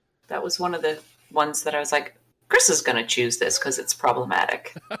 Yes. That was one of the ones that I was like, Chris is going to choose this because it's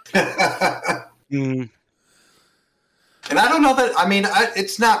problematic. Mm. And I don't know that,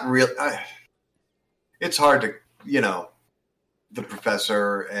 it's not real. It's hard to, the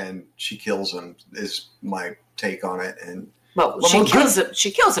professor and she kills him is my take on it. And she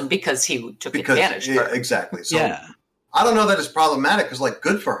kills him because he took advantage of her. Exactly. So Yeah. I don't know that it's problematic because, like,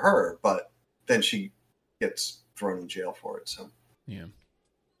 good for her, but then she gets thrown in jail for it. So, yeah.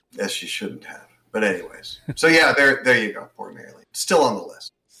 As she shouldn't have. But anyways. So, yeah, there you go. Poor Mary Lane. Still on the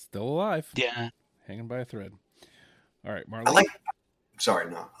list. Still alive. Yeah. Hanging by a thread. All right, Marlene. Sorry,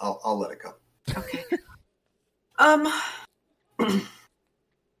 no. I'll let it go. Okay.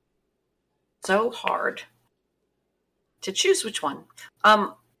 So hard to choose which one.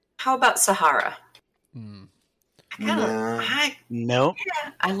 How about Sahara? Nope.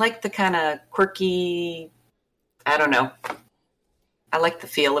 I like the kind of quirky. I don't know. I like the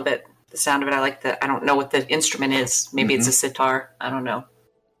feel of it, the sound of it. I don't know what the instrument is. Maybe it's a sitar. I don't know.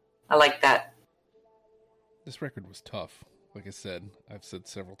 I like that. This record was tough. Like I said, I've said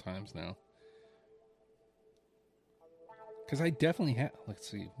several times now. Because I definitely had, let's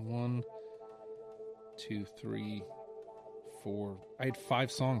see, 1, 2, 3, 4. I had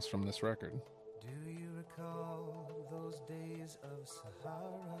 5 songs from this record. Do you recall those days of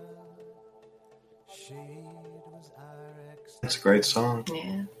Sahara? Shade was our ex. It's a great song.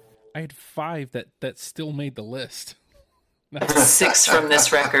 Yeah. I had 5 that still made the list. 6 from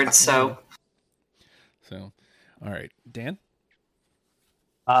this record, so. So, all right. Dan?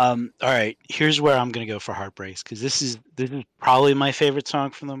 All right. Here's where I'm going to go for Heartbreaks, because this is probably my favorite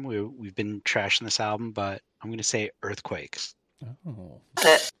song from them. We've been trashing this album, but I'm going to say Earthquakes. Oh.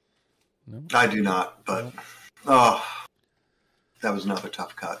 No? I do not, but that was another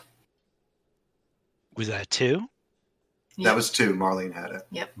tough cut. Was that 2? That was 2. Marlene had it.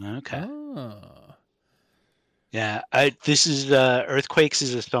 Yep. Okay. Ah. Yeah. This is Earthquakes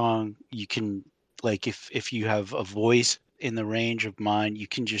is a song you can, like, if you have a voice in the range of mine, you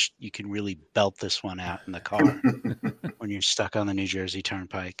can really belt this one out in the car when you're stuck on the New Jersey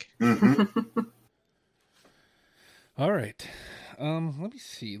Turnpike. Mm-hmm. All right. Let me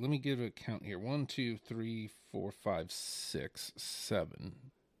see. Let me give a count here. 1, 2, 3, 4, 5, 6, 7,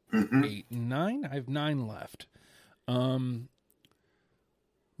 8, 9. I have 9 left.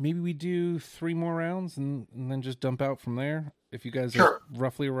 Maybe we do 3 more rounds and then just dump out from there. If you guys are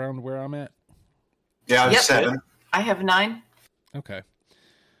roughly around where I'm at. Yeah, I was 7. I have 9. Okay.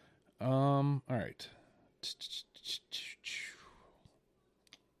 All right.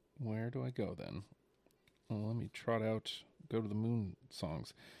 Where do I go then? Well, let me go to the Moon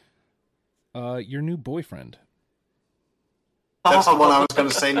songs. Your New Boyfriend. That's the one I was going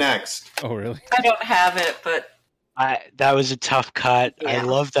to say next. Oh, really? I don't have it, but That was a tough cut. I Yeah.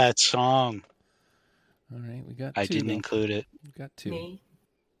 love that song. All right, we got I two. didn't though. include it. We got two. me.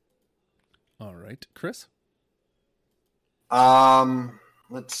 All right, Chris.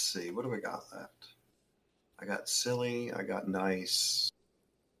 Let's see. What do we got left? I got silly. I got nice.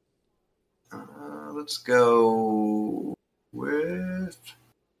 Let's go with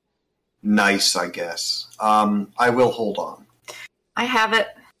nice, I guess. I will hold on. I have it.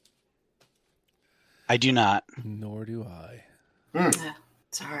 I do not. Nor do I.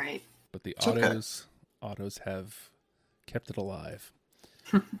 It's all right. But the okay. autos have kept it alive.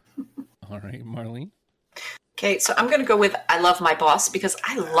 All right, Marlene. Okay, so I'm going to go with I Love My Boss because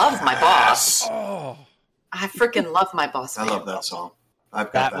I love my boss. Oh, I freaking love my boss. I man. love that song.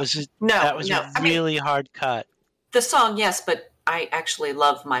 I've got That was a, No, that was no. a I mean, really hard cut. the song, yes, but I actually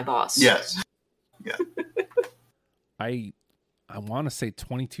love my boss. Yes. Yeah. I want to say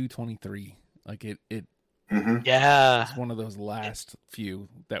 22, 23. Like it Mm-hmm. Yeah. it's one of those last few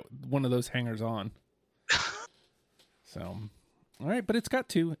that one of those hangers on. So, all right, but it's got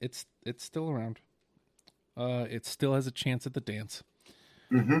two. It's still around. It still has a chance at the dance.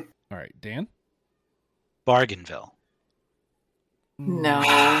 Mm-hmm. All right, Dan. Bargainville. No.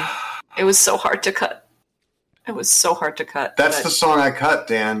 It was so hard to cut. It was so hard to cut. That's but- the song I cut,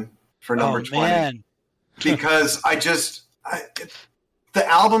 Dan, for number Oh 20. man. Because the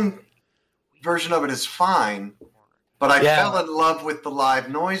album version of it is fine, but I Yeah. fell in love with the live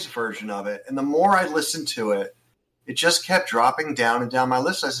noise version of it. And the more I listened to it, it just kept dropping down and down my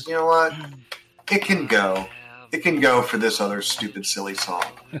list. I said, you know what? It can go. It can go for this other stupid, silly song.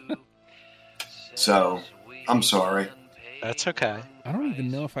 So, I'm sorry. That's okay. I don't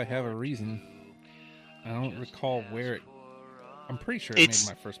even know if I have a reason. I don't recall where it. I'm pretty sure it It's-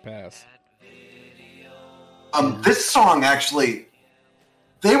 made my first pass. This song actually,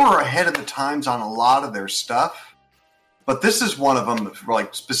 they were ahead of the times on a lot of their stuff, but this is one of them.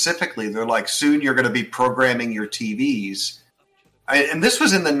 Like specifically, they're like, soon you're going to be programming your TVs, and this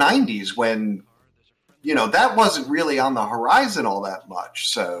was in the '90s when, that wasn't really on the horizon all that much.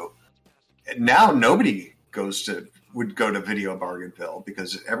 So now nobody would go to Video Bargainville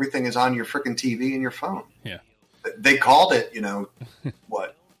because everything is on your freaking TV and your phone. Yeah. They called it,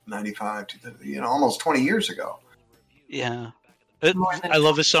 what? 95, almost 20 years ago. Yeah. More than I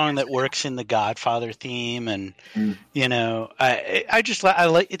love a song that works in the Godfather theme, and I just I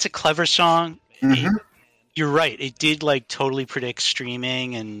like. It's a clever song. Mhm. You're right. It did like totally predict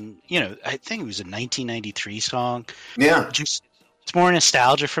streaming, and I think it was a 1993 song. Yeah, Just it's more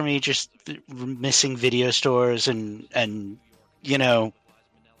nostalgia for me. Just missing video stores and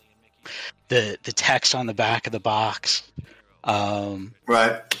the text on the back of the box.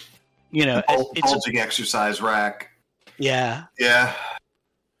 right. It's Bulging exercise rack. yeah. Yeah.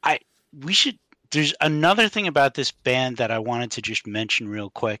 We should. There's another thing about this band that I wanted to just mention real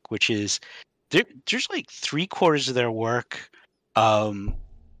quick, which is there's like 3/4 of their work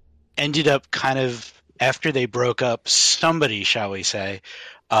ended up kind of after they broke up. Somebody, shall we say,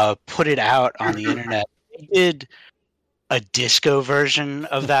 put it out on the internet. They did a disco version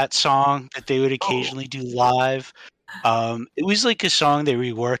of that song that they would occasionally do live. It was like a song they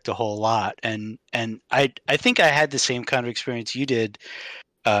reworked a whole lot, and I think I had the same kind of experience you did,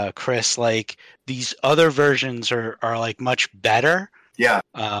 Chris. Like these other versions are like much better. Yeah.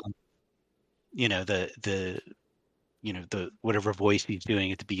 The whatever voice he's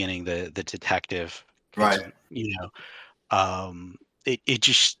doing at the beginning, the detective, Right.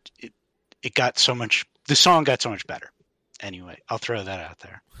 It got so much. The song got so much better. Anyway, I'll throw that out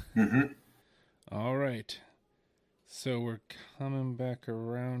there. Mm-hmm. All right. So we're coming back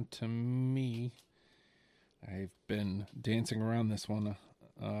around to me. I've been dancing around this one,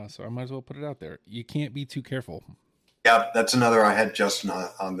 so I might as well put it out there. You can't be too careful. Yeah, that's another I had Justin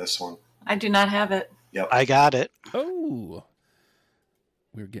on this one. I do not have it. Yep. I got it. Oh,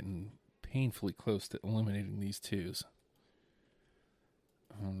 we're getting painfully close to eliminating these twos.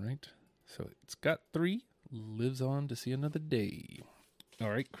 All right. So it's got 3. Lives on to see another day. All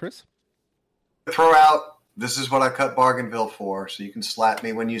right, Chris. Throw out, this is what I cut Bargainville for, so you can slap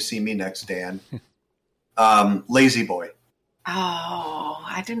me when you see me next, Dan. Lazy Boy. Oh,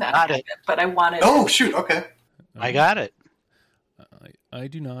 I do not Got have it. it, but I wanted Oh, it. shoot. Okay. I got it. I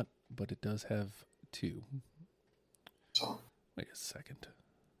do not, but it does have 2. So, Wait a second.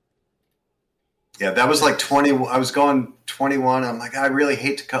 yeah, that was like 20. I was going 21. I'm like, I really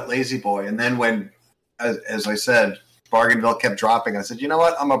hate to cut Lazy Boy. And then when, as I said, Bargainville kept dropping, I said, you know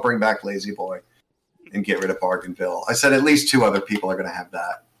what? I'm going to bring back Lazy Boy and get rid of Bargainville. I said at least 2 other people are going to have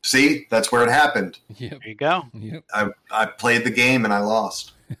that. See, that's where it happened. Yep. There you go. Yep. I played the game and I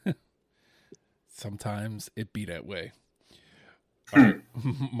lost. Sometimes it be that way. All right.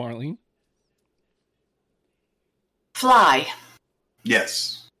 Marlene? Fly.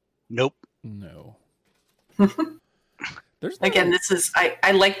 Yes. Nope. No. There's Again, this is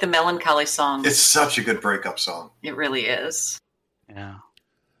I like the melancholy song. It's such a good breakup song. It really is. Yeah.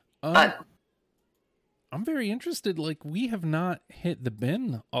 But I'm very interested. Like, we have not hit the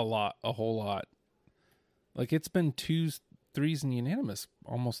bin a whole lot. Like, it's been 2s, 3s, and unanimous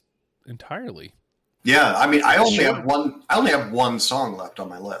almost entirely. Yeah, I mean, I only have one song left on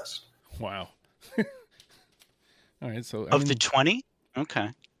my list. Wow. All right, so Of the 20? Okay.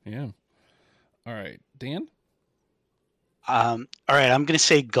 yeah. All right, Dan. All right, I'm going to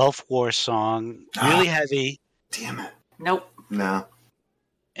say Gulf War song. Really heavy. Damn it. nope. No.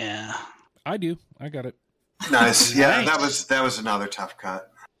 Yeah. I do. I got it. Nice. Yeah, Nice. that was another tough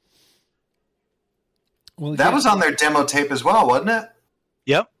cut. Well, That was on their demo tape as well, wasn't it?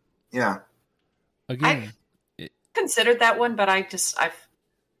 Yep. Yeah. again. Considered that one, but I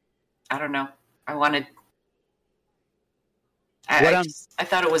don't know. I wanted. I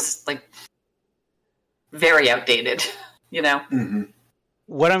thought it was like very outdated. You know. Mm-hmm.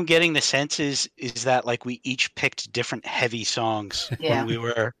 What I'm getting the sense is that like we each picked different heavy songs Yeah. when we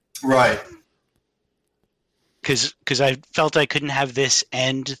were Right. because I felt I couldn't have this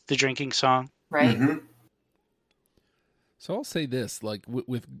end the drinking song. Right. Mm-hmm. So I'll say this, like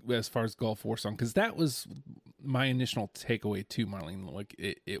with as far as Gulf War song, because that was my initial takeaway too, Marlene. Like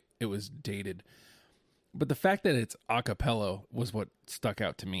it was dated, but the fact that it's a cappella was what stuck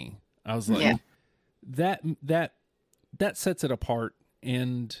out to me. I was like, Yeah. that sets it apart.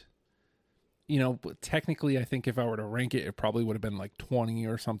 And you know, technically, I think if I were to rank it, it probably would have been like 20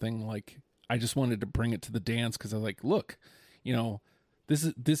 or something. Like, I just wanted to bring it to the dance because I was like, look, you know, this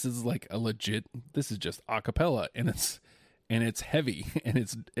is like a legit. This is just a cappella, and it's heavy and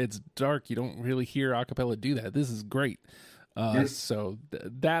it's dark. You don't really hear a cappella do that. This is great. So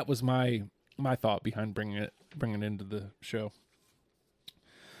that was my thought behind bringing it into the show.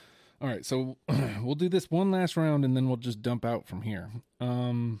 All right, so we'll do this one last round and then we'll just dump out from here.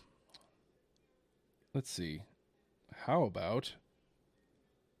 Let's see. How about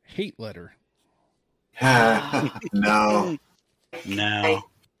Hate Letter? No. No. I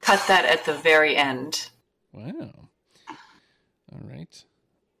cut that at the very end. Wow. All right.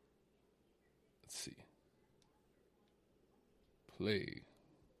 Let's see. Play.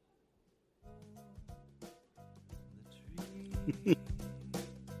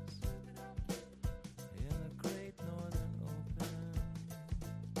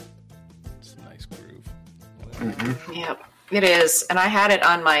 It's a nice groove. Mm-hmm. Yep, it is. And I had it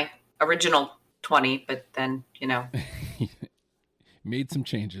on my original 20, but then, you know, Made some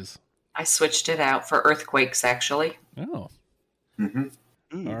changes. I switched it out for Earthquakes, actually. Oh.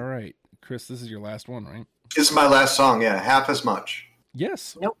 Mm-hmm. All right. Chris, this is your last one, right? This is my last song. Yeah, Half as Much.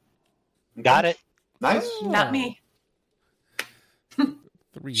 Yes. Nope. Got it. Nice. Oh. Not me.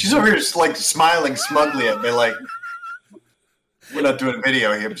 3. She's over here just like smiling smugly at me, like we're not doing a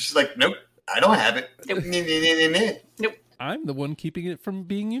video here. But she's like, nope, I don't have it. Nope. I'm the one keeping it from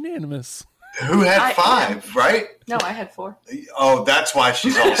being unanimous. Who had 5, right? No, I had 4. Oh, that's why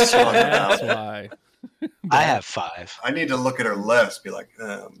she's all smug That's about it. why. I have 5. I need to look at her list. Be like,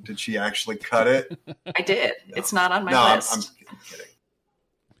 did she actually cut it? I did. No. It's not on my No, list. I'm kidding.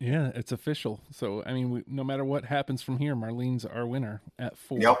 Yeah, it's official. So, I mean, no matter what happens from here, Marlene's our winner at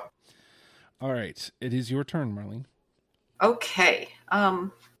 4. Yep. All right. It is your turn, Marlene. Okay.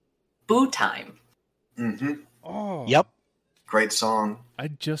 Boo Time. Mm-hmm. Oh. Yep. Great song. I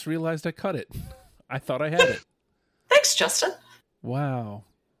just realized I cut it. I thought I had it. Thanks, Justin. Wow.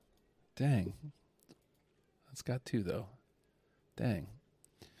 Dang. That's got 2, though. Dang.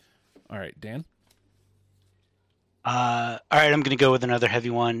 All right, Dan? All right, I'm going to go with another heavy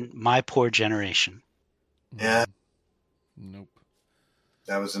one. My Poor Generation. Yeah, Nope.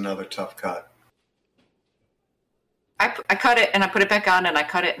 that was another tough cut. I cut it and I put it back on, and I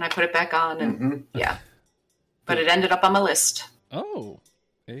cut it and I put it back on, and Mm-hmm. yeah. But it ended up on my list. Oh.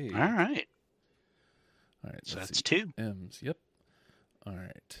 Hey. All right. All right. So let's that's see. 2. M's. Yep. All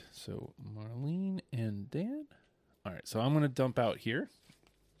right. So Marlene and Dan. All right. So I'm going to dump out here.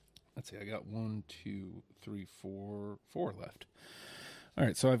 Let's see. I got 1, 2, 3, 4 left. All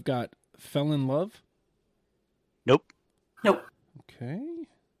right. So I've got Fell in Love. Nope. Nope. Okay.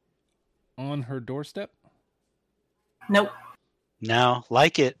 On Her Doorstep. Nope. No.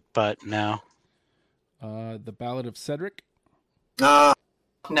 Like it, but no. The Ballad of Cedric. No.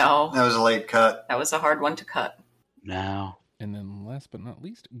 That was a late cut. That was a hard one to cut. No. And then last but not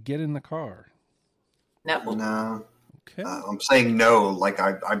least, Get in the Car. No. No. Okay. I'm saying no, like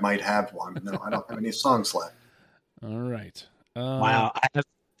I might have one. No, I don't have any songs left. All right. Wow, I have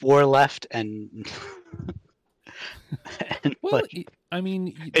 4 left, and, and Well, like, I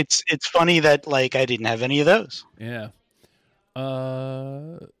mean, it's funny that like I didn't have any of those. yeah.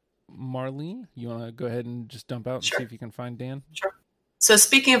 Marlene, you want to go ahead and just dump out and Sure. see if you can find Dan? Sure. So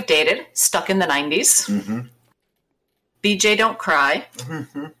speaking of dated, stuck in the 90s, Mm-hmm. BJ Don't Cry,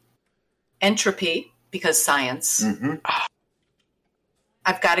 Mm-hmm. Entropy, because science. Mm-hmm.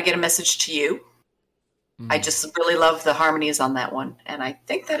 I've got to get a message to you. I just really love the harmonies on that one. And I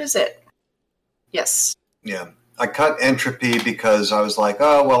think that is it. Yes. Yeah. I cut Entropy because I was like,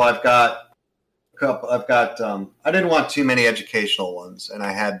 oh, well, I've got a couple. I didn't want too many educational ones, and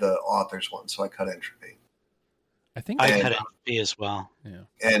I had the authors one, so I cut Entropy. I think I And- cut Entropy as well. Yeah.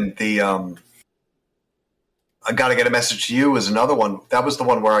 And the I Gotta Get a Message to You was another one. That was the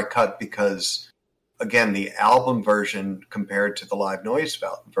one where I cut because, again, the album version compared to the live noise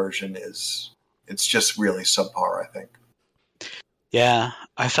version it's just really subpar, I think. Yeah,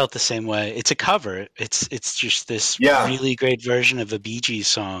 I felt the same way. It's a cover. It's just this Yeah. really great version of a Bee Gees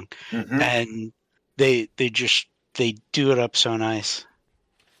song, Mm-hmm. and they do it up so nice.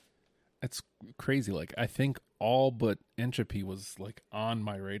 It's crazy. Like, I think all but Entropy was like on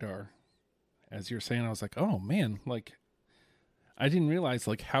my radar. As you're saying, I was like, oh man, like I didn't realize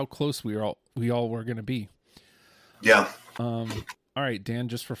like how close we all were going to be. Yeah. All right, Dan,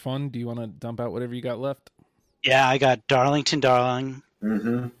 just for fun, do you want to dump out whatever you got left? Yeah, I got Darlington Darling,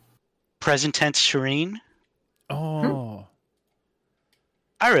 Mm-hmm. Present Tense Shireen. Oh,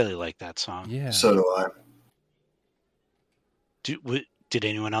 I really like that song. yeah. So do I. Did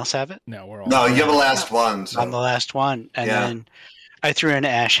anyone else have it? No, we're all No, you're the last one. So. I'm the last one, and Yeah. then I threw in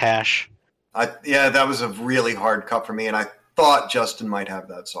Ash Hash. That was a really hard cut for me, and I thought Justin might have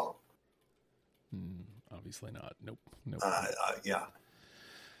that song. Obviously not. Nope. Yeah.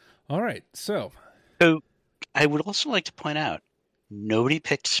 All right, so So I would also like to point out, nobody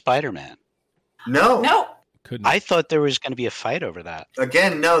picked Spider-Man. No. couldn't. I thought there was going to be a fight over that.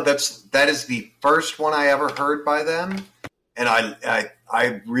 Again, no. That is the first one I ever heard by them, and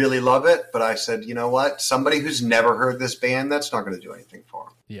I really love it. But I said, you know what? Somebody who's never heard this band, that's not going to do anything for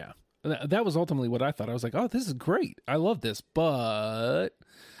them. Yeah, that was ultimately what I thought. I was like, oh, this is great. I love this, but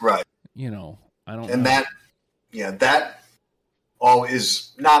Right. I don't. And know. that all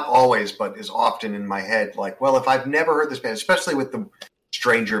is not always, but is often in my head. Like, well, if I've never heard this band, especially with the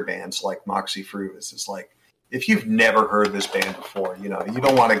stranger bands like Moxie Fruvis, it's like, if you've never heard this band before, you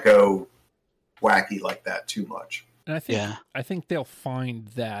don't want to go wacky like that too much. And I think they'll find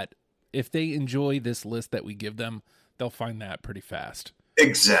that if they enjoy this list that we give them, they'll find that pretty fast.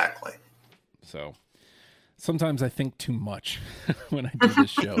 Exactly. So sometimes I think too much when I do this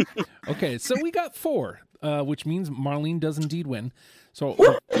show. Okay, so we got 4, which means Marlene does indeed win. So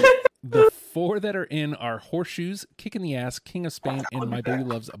the 4 that are in are Horseshoes, Kick in the Ass, King of Spain, and My Baby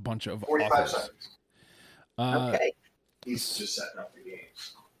Loves a Bunch of 45 Authors. seconds. Okay. He's just setting up the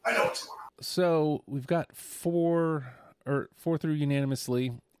games. I know what's going on. So we've got 4 through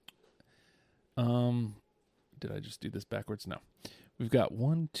unanimously. Did I just do this backwards? No. We've got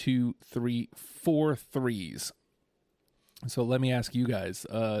 1, 2, 3, 4 threes. So let me ask you guys.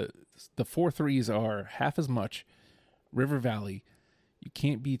 The 4 threes are Half as Much, River Valley, You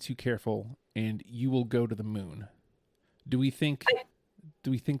Can't Be Too Careful, and You Will Go to the Moon. Do we think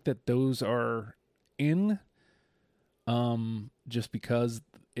that those are in? Just because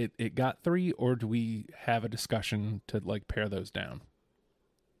it got 3, or do we have a discussion to like pare those down?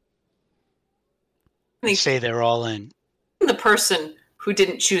 They say they're all in. The person who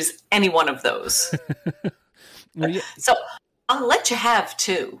didn't choose any one of those. Well, yeah. So I'll let you have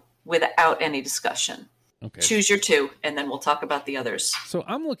 2 without any discussion. Okay. Choose your 2, and then we'll talk about the others. So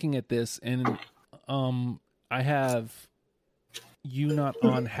I'm looking at this, and I have you not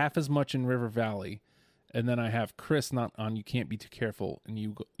on Half as Much in River Valley, and then I have Chris not on You Can't Be Too Careful, and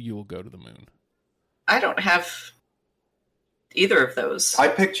You Will Go to the Moon. I don't have either of those. I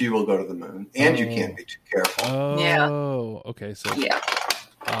picked You Will Go to the Moon, and You Can't Be Too Careful. Oh, Yeah. Okay. So Yeah.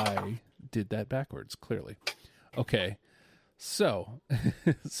 I did that backwards, clearly. Okay. So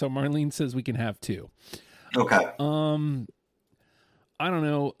Marlene says we can have 2. Okay. I don't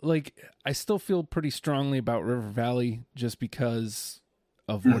know. Like, I still feel pretty strongly about River Valley just because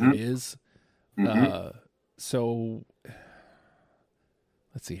of what it is. So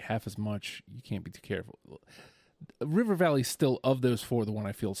let's see. Half as Much. You Can't Be Too Careful. River Valley's still, of those 4, the one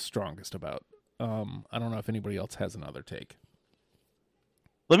I feel strongest about. I don't know if anybody else has another take.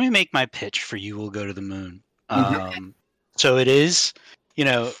 Let me make my pitch for You Will Go to the Moon. So it is,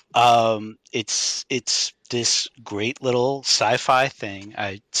 it's this great little sci-fi thing.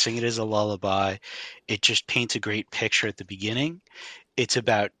 I sing it as a lullaby. It just paints a great picture at the beginning. It's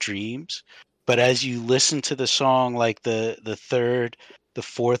about dreams, but as you listen to the song, like the third, the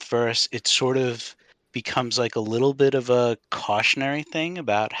fourth verse, it sort of becomes like a little bit of a cautionary thing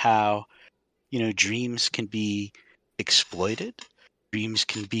about how, dreams can be exploited. Dreams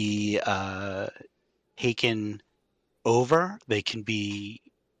can be taken over. They can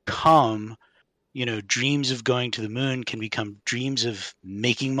become, dreams of going to the moon can become dreams of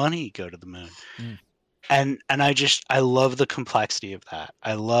making money go to the moon. Mm. And I love the complexity of that.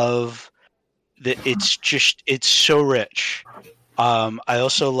 I love that it's so rich. I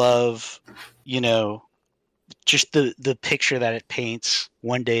also love, just the picture that it paints.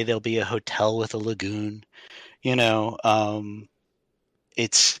 One day there'll be a hotel with a lagoon.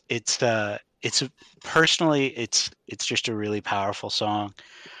 Personally, it's just a really powerful song.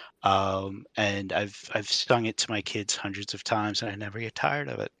 And I've sung it to my kids hundreds of times, and I never get tired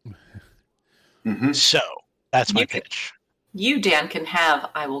of it. Mm-hmm. So that's my pitch. You, Dan, can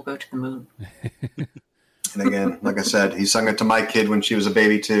have "I Will Go to the Moon." And again, like I said, he sung it to my kid when she was a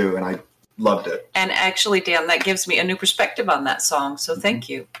baby too, and I loved it. And actually, Dan, that gives me a new perspective on that song. So thank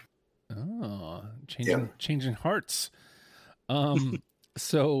you. Oh, changing hearts.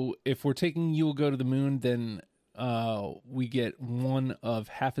 So if we're taking "You Will Go to the Moon," then we get one of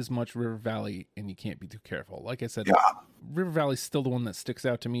half as much River Valley, and You Can't Be Too Careful. Like I said, River Valley's still the one that sticks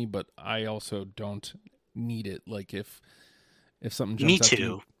out to me, but I also don't need it. Like if something jumps out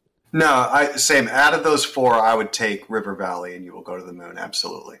to me. No, same. Out of those four, I would take River Valley and You Will Go to the Moon.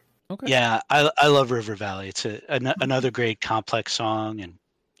 Absolutely. Okay. Yeah, I love River Valley. It's another great complex song, and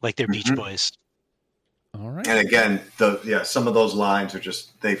like their Beach Boys. All right. And again, some of those lines are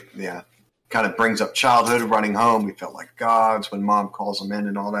just kind of brings up childhood, running home. We felt like gods when mom calls them in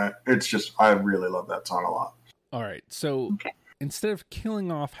and all that. It's just, I really love that song a lot. All right. So instead of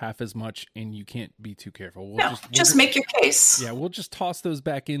killing off half as much and You Can't Be Too Careful, we'll just make your case. Yeah, we'll just toss those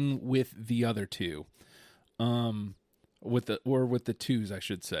back in with the other two. With the twos, I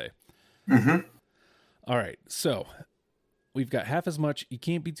should say. Mm-hmm. All right. So we've got Half as Much, You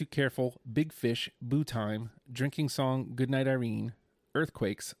Can't Be Too Careful, Big Fish, Boo Time, Drinking Song, Goodnight Irene,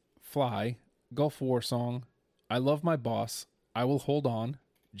 Earthquakes, Fly, Gulf War Song, I Love My Boss, I Will Hold On,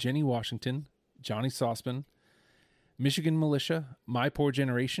 Jenny Washington, Johnny Saucepan, Michigan Militia, My Poor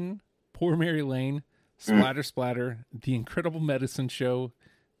Generation, Poor Mary Lane, Splatter Splatter, The Incredible Medicine Show,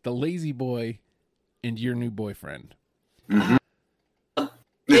 The Lazy Boy, and Your New Boyfriend. Mm-hmm.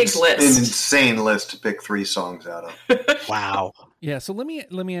 Big list. An insane list to pick 3 songs out of. Wow. Yeah, so let me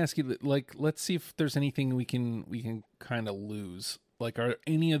ask you, like, let's see if there's anything we can kind of lose. Like, are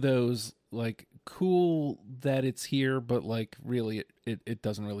any of those like cool that it's here, but like really it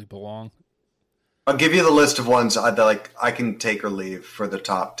doesn't really belong? I'll give you the list of ones I can take or leave for the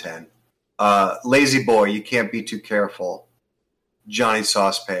top 10. Lazy Boy, You Can't Be Too Careful, Johnny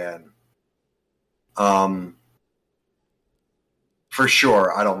Saucepan. For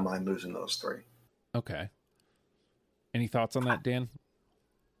sure, I don't mind losing those 3. Okay. Any thoughts on that, Dan?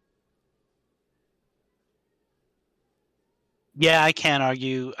 Yeah, I can't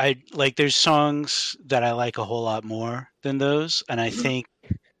argue. There's songs that I like a whole lot more than those, and I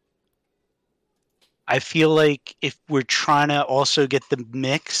feel like if we're trying to also get the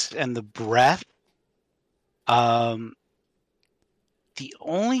mix and the breadth, the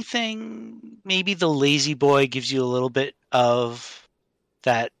only thing, maybe the Lazy Boy gives you a little bit of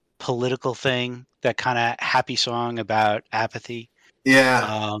that political thing, that kind of happy song about apathy.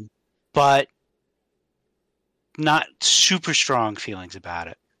 Yeah. But not super strong feelings about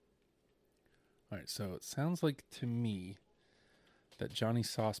it. All right, so it sounds like to me that Johnny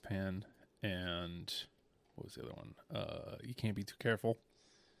Saucepan and what was the other one? You Can't Be Too Careful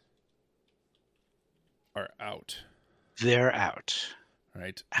are out. They're out. All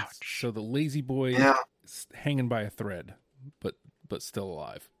right. Ouch. So the Lazy Boy is hanging by a thread, but still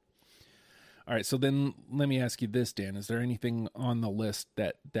alive. All right, so then let me ask you this, Dan. Is there anything on the list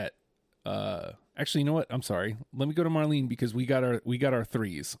that actually, you know what? I'm sorry. Let me go to Marlene because we got our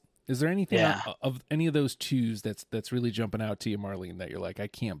threes. Is there anything of any of those twos that's really jumping out to you, Marlene, that you're like, I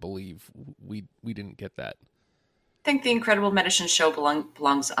can't believe we didn't get that? I think The Incredible Medicine Show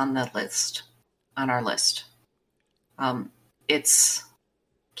belongs on the list, on our list. It's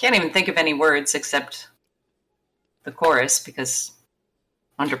can't even think of any words except the chorus because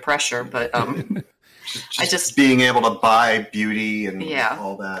under pressure. But just being able to buy beauty and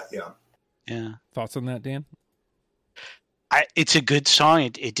all that. Yeah. Thoughts on that, Dan? It's a good song.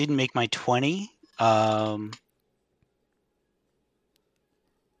 It didn't make my 20.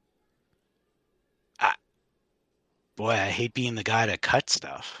 Boy, I hate being the guy to cut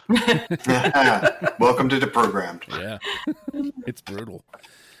stuff. Welcome to Deprogrammed. Yeah, it's brutal.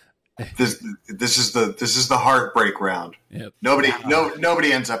 This is the heartbreak round. Yep.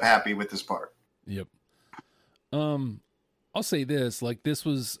 Nobody ends up happy with this part. Yep. I'll say this, like this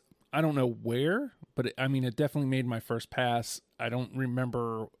was, I don't know where, but it definitely made my first pass. I don't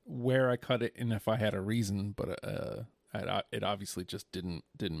remember where I cut it and if I had a reason, but it obviously just didn't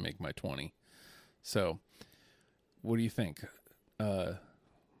make my 20. So, what do you think? Are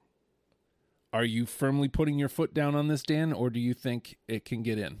you firmly putting your foot down on this, Dan, or do you think it can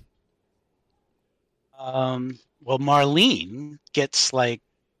get in? Well, Marlene gets like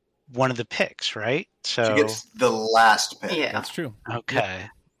one of the picks, right? So She gets the last pick. Yeah. That's true. okay.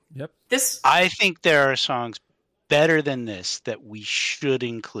 Yep. I think there are songs better than this that we should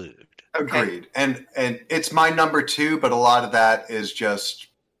include. Agreed. And it's my number 2, but a lot of that is just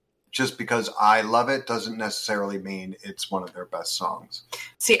because I love it doesn't necessarily mean it's one of their best songs.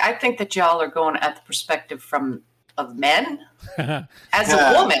 See, I think that y'all are going at the perspective of men. As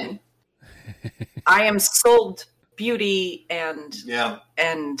a woman, I am sold beauty and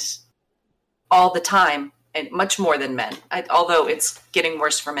all the time, and much more than men. Although it's getting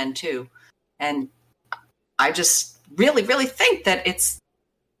worse for men too, and I just really, really think that it's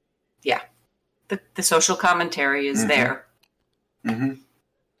the social commentary is there. Mm-hmm.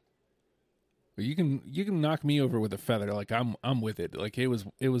 You can knock me over with a feather. Like I'm with it. Like it was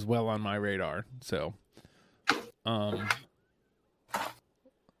well on my radar. So, Can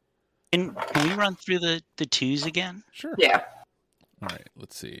we run through the twos again? sure. Yeah. All right.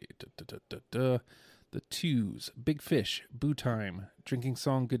 Let's see. The twos: Big Fish, Boo Time, Drinking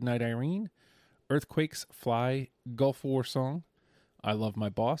Song, Goodnight Irene, Earthquakes, Fly, Gulf War Song, I Love My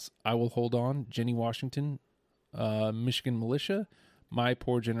Boss, I Will Hold On, Jenny Washington, Michigan Militia, My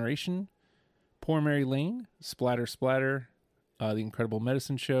Poor Generation, Poor Mary Lane, Splatter Splatter, The Incredible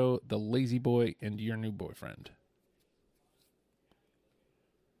Medicine Show, The Lazy Boy, and Your New Boyfriend.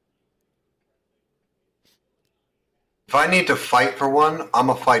 If I need to fight for one,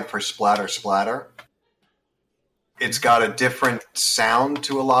 I'm a fight for Splatter Splatter. It's got a different sound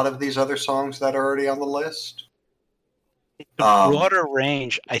to a lot of these other songs that are already on the list. The broader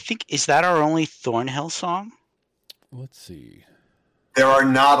range, I think, is that our only Thornhill song? Let's see. There are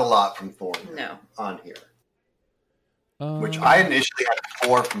not a lot from Thornhill No. on here, which I initially had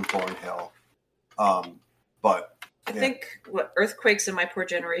 4 from Thornhill. But I think Earthquakes and My Poor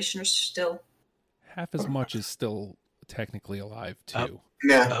Generation are still half as much is still technically alive too,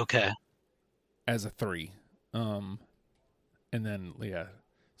 yeah, Okay. as a 3. And then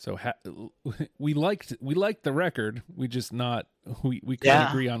so we liked the record. We just not we couldn't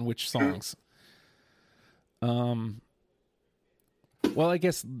agree on which songs. Well, I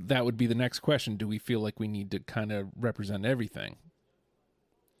guess that would be the next question. Do we feel like we need to kind of represent everything?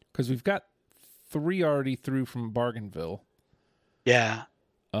 Because we've got 3 already through from Bargainville. Yeah.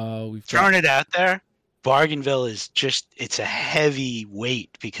 We've Throwing it out there, Bargainville is it's a heavy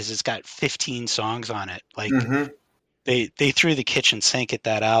weight because it's got 15 songs on it. Like they threw the kitchen sink at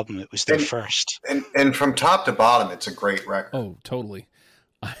that album. It was their first. and from top to bottom, it's a great record. Oh, totally.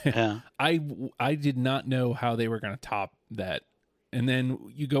 Yeah. I did not know how they were going to top that. And then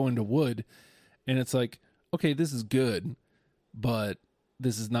you go into Wood, and it's like, okay, this is good, but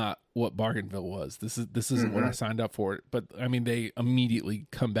this is not what Bargainville was. This isn't what I signed up for. But I mean, they immediately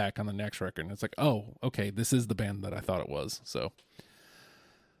come back on the next record, and it's like, oh, okay, this is the band that I thought it was. So,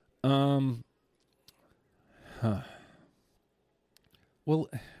 well,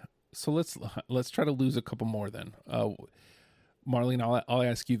 so let's try to lose a couple more then. Marlene, I'll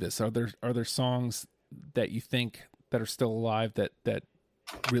ask you this: Are there songs that you think that are still alive that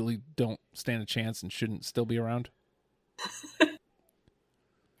really don't stand a chance and shouldn't still be around?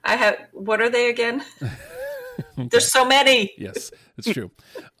 what are they again? Okay. There's so many. Yes, it's true.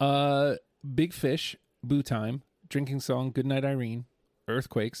 Big Fish, Boo Time, Drinking Song, Goodnight Irene,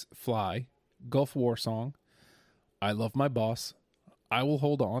 Earthquakes, Fly, Gulf War Song, I Love My Boss, I Will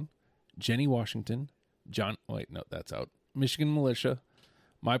Hold On, Jenny Washington, that's out. Michigan Militia,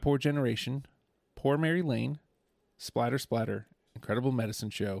 My Poor Generation, Poor Mary Lane, Splatter Splatter, Incredible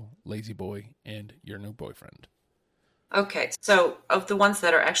Medicine Show, Lazy Boy, and Your New Boyfriend. Okay, so of the ones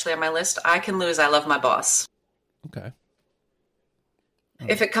that are actually on my list, I can lose I Love My Boss. Okay.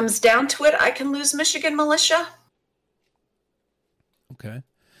 If it comes down to it, I can lose Michigan Militia. Okay.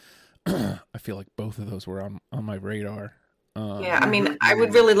 I feel like both of those were on my radar. Yeah, I mean, I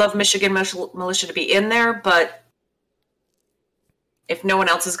would really love Michigan Militia to be in there, but if no one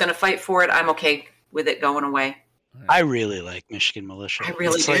else is going to fight for it, I'm okay with it going away. I really like Michigan Militia. I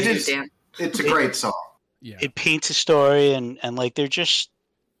really It's do, like- It is- Dan. It's a great song. Yeah. it paints a story, and like they just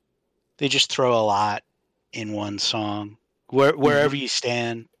throw a lot in one song. Wherever you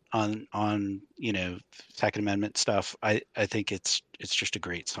stand on Second Amendment stuff, I think it's just a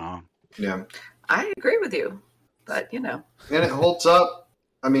great song. Yeah. I agree with you, but And it holds up.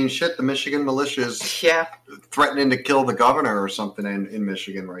 I mean, shit, the Michigan militia is yeah. threatening to kill the governor or something in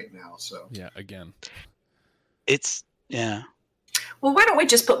Michigan right now. So Yeah, again. It's yeah. Well, why don't we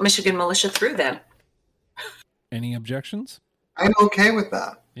just put Michigan militia through then? Any objections? I'm okay with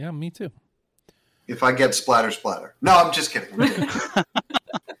that. Yeah, me too. If I get splatter. No, I'm just kidding.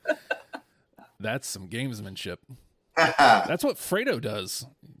 That's some gamesmanship. Yeah, That's what Fredo does.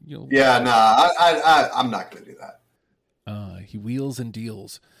 no, I'm not going to do that. He wheels and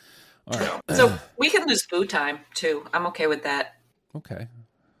deals. All right. So we can lose boo time too. I'm okay with that. Okay.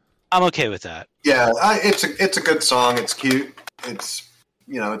 I'm okay with that. Yeah, it's a good song. It's cute. It's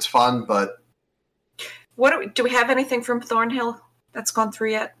it's fun. But What do we have anything from Thornhill that's gone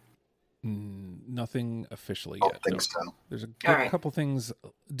through yet? Nothing officially I yet. don't think no. so. There's a All right. couple things.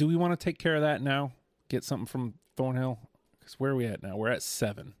 Do we want to take care of that now? Get something from Thornhill? Because where are we at now? We're at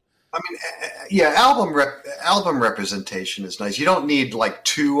 7. I mean, yeah, album representation is nice. You don't need like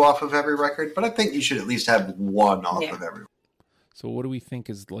 2 off of every record, but I think you should at least have 1 off of every. So what do we think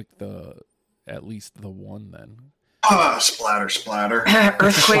is like at least the 1 then? Splatter.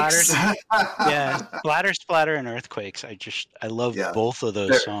 Earthquakes. Yeah, Splatter, and Earthquakes. I love both of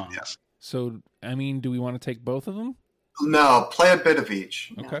those songs. Yeah. So, I mean, do we want to take both of them? No, play a bit of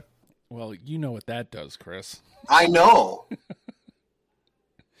each. Okay. Well, you know what that does, Chris. I know.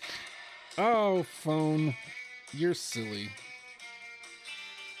 Oh, phone. You're silly.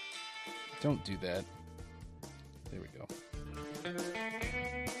 Don't do that. There we go.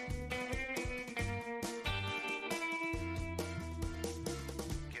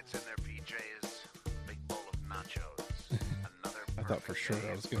 Kids in their PJs, big bowl of nachos. Another I thought for sure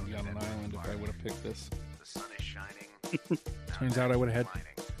I was going to be on an island if I would have picked this. The sun is shining. Turns out I would have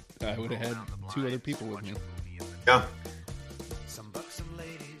had 2 other people with me. Yeah. Some buxom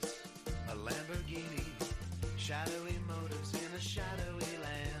ladies, a Lamborghini, shadowy motors in a shadowy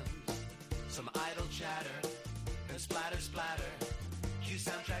land. Some idle chatter and splatter. Cue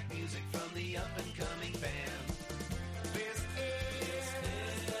soundtrack music from the up and coming band.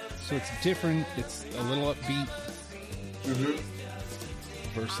 So it's different. It's a little upbeat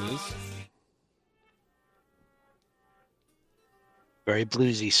versus. Very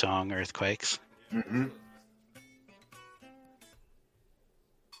bluesy song, Earthquakes. Mm-hmm.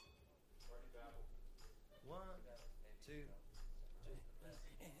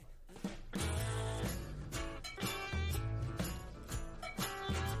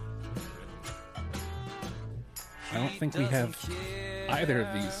 I don't think we have either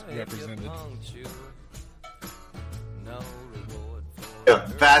of these represented. Yeah,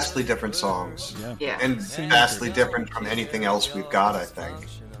 vastly different songs. Yeah. Yeah. And vastly different from anything else we've got, I think.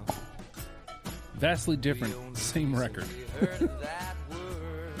 Vastly different, same record.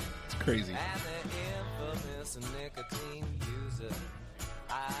 It's crazy.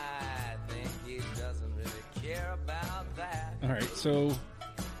 All right, so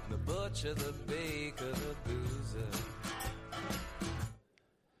The butcher, the baker, the boozer.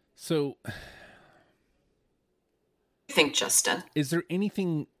 so What do you think, Justin? is there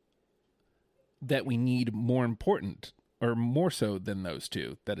anything that we need more important or more so than those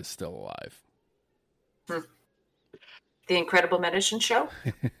 2 that is still alive? The Incredible Medicine Show?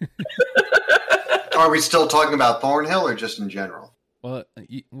 Are we still talking about Thornhill or just in general? Well,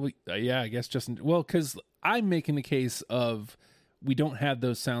 yeah, I guess because I'm making the case of we don't have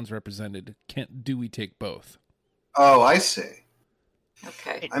those sounds represented. Do we take both? Oh, I see.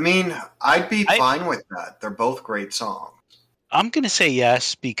 Okay. I mean, I'd be fine with that. They're both great songs. I'm going to say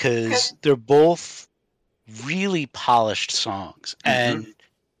yes because they're both really polished songs. And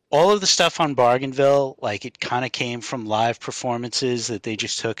all of the stuff on Bargainville, like it kind of came from live performances that they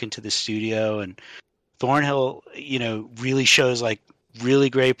just took into the studio. And Thornhill, really shows like really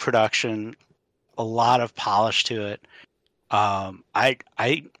great production, a lot of polish to it. I'm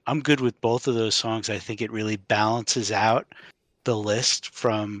good with both of those songs. I think it really balances out the list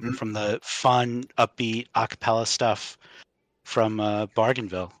from the fun, upbeat acapella stuff from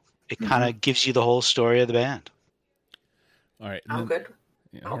Bargainville. It kind of gives you the whole story of the band. All right. I'm good.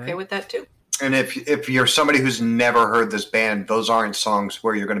 Yeah, I'm all okay right. with that too. And if you're somebody who's never heard this band, those aren't songs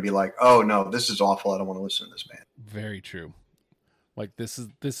where you're going to be like, oh no, this is awful. I don't want to listen to this band. Very true. Like this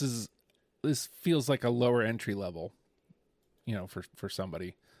feels like a lower entry level, for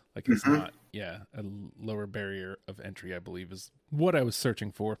somebody. Like it's not, a lower barrier of entry, I believe, is what I was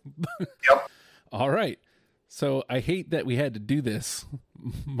searching for. Yep. All right. So I hate that we had to do this,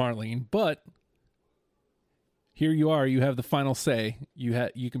 Marlene, but here you are. You have the final say.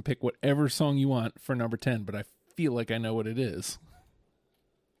 You can pick whatever song you want for number 10, but I feel like I know what it is.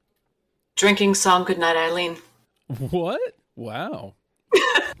 Drinking Song, Goodnight Eileen. What? Wow.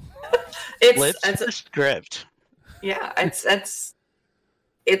 Flip the script. Yeah, it's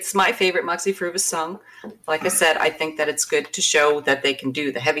my favorite Moxie Früvous song. Like I said, I think that it's good to show that they can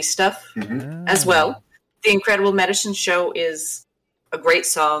do the heavy stuff as well. The Incredible Medicine Show is a great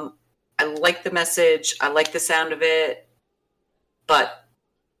song. I like the message. I like the sound of it. But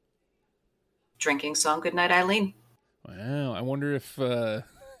Drinking Song, Goodnight Eileen. Wow. I wonder if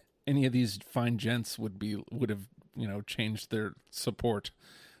any of these fine gents would have changed their support,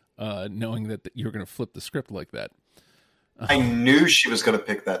 knowing that you're going to flip the script like that. I knew she was going to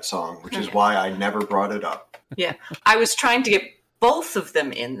pick that song, which is why I never brought it up. Yeah, I was trying to get both of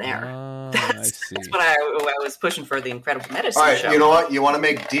them in there. That's what I was pushing for, the Incredible Medicine All right, Show. you know what? You want to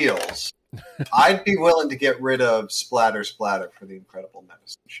make deals. I'd be willing to get rid of Splatter Splatter for the Incredible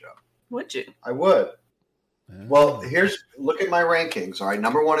Medicine Show. Would you? I would. Well, look at my rankings. All right,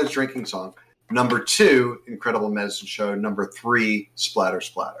 number 1 is Drinking Song. Number 2, Incredible Medicine Show. Number 3, Splatter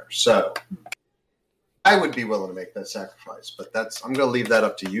Splatter. So I would be willing to make that sacrifice, but I'm going to leave that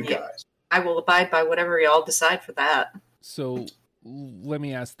up to you guys. I will abide by whatever y'all decide for that. So let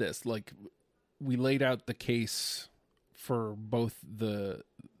me ask this. Like, we laid out the case for both the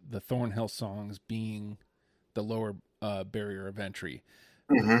Thornhill songs being the lower barrier of entry.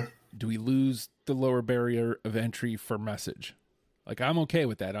 Mm-hmm. Do we lose the lower barrier of entry for Message? Like, I'm okay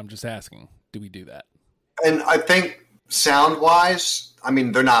with that. I'm just asking, do we do that? And I think sound-wise, I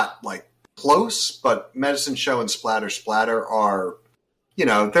mean, they're not, like, close, but Medicine Show and Splatter Splatter are,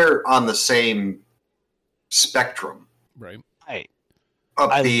 they're on the same spectrum. Right.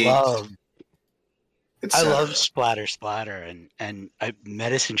 I love Splatter Splatter, and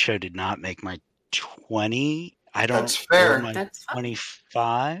Medicine Show did not make my 20. That's fair. That's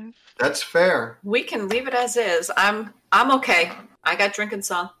 25. That's fair. We can leave it as is. I'm okay. I got Drinking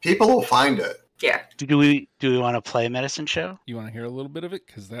Song. People will find it. Yeah. Do we want to play Medicine Show? You want to hear a little bit of it?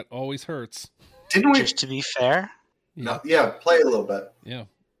 Because that always hurts. Didn't we? Just to be fair? No, yeah, play a little bit. Yeah.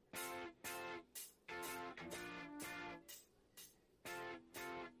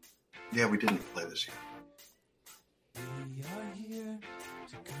 Yeah, we didn't play this yet. We are here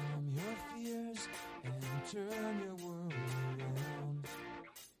to calm your fears and turn your world around.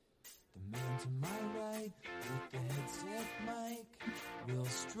 The man to my right with the headset mic will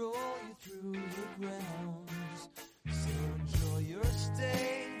stroll you through the grounds. So enjoy your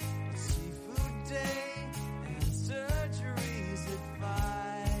stay, a seafood day, and surgeries at 5.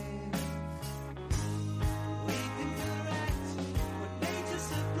 We can direct what nature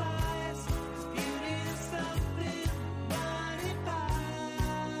supplies. This beauty is something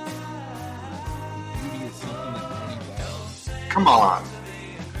Beauty is something that Come on.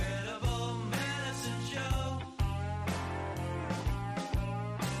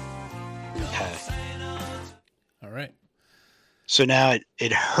 Okay. All right. So now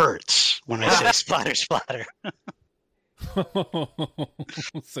it hurts when I say Splatter Splatter.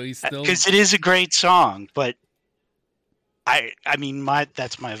 So he's still... Because it is a great song, but I mean,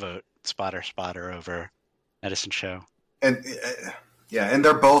 that's my vote. Splatter Splatter over Medicine Show. And and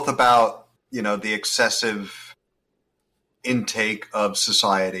they're both about, the excessive intake of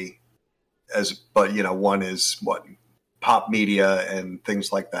society but one is pop media and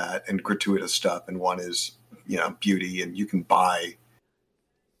things like that and gratuitous stuff, and one is beauty, and you can buy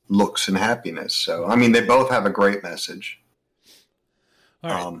looks and happiness. So I mean, they both have a great message.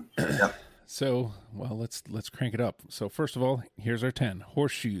 All right. Yeah. So, well, let's crank it up. So first of all, here's our 10.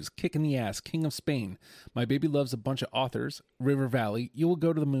 Horseshoes, Kick in the Ass, King of Spain, My Baby Loves a Bunch of Authors, River Valley, You Will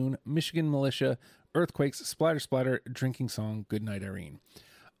Go to the Moon, Michigan Militia, Earthquakes, Splatter Splatter, Drinking Song, Goodnight Irene.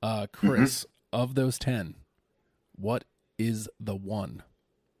 Chris, of those 10, what is the one?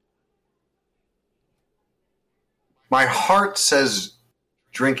 My heart says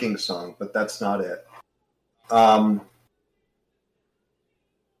Drinking Song, but that's not it.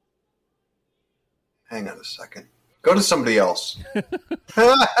 Hang on a second. Go to somebody else. Can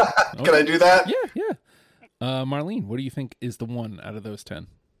I do that? Yeah. Marlene, what do you think is the one out of those 10?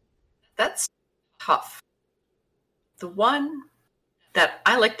 That's tough. The one that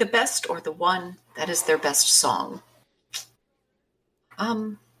I like the best, or the one that is their best song?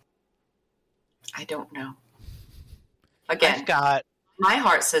 I don't know. Again, my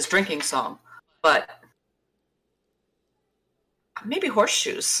heart says Drinking Song, but maybe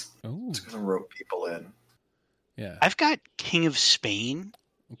Horseshoes. Oh, It's going to rope people in. yeah. I've got King of Spain,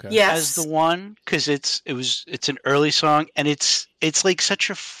 Okay. Yes. as the one because it's an early song and it's like such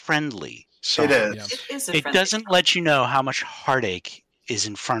a friendly song. It is. Yeah. It is a It friendly doesn't song. let you know how much heartache is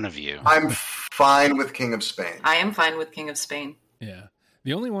in front of you. I'm fine with King of Spain. I am fine with King of Spain. Yeah.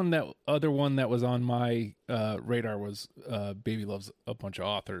 The only other one that was on my radar was Baby Loves a Bunch of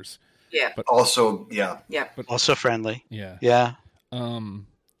Authors. Yeah. Also, yeah. Yeah. Also friendly. Yeah. Yeah.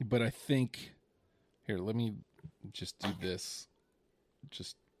 But I think here, let me just do this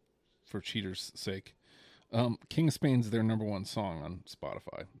just for cheaters' sake. King of Spain's their number one song on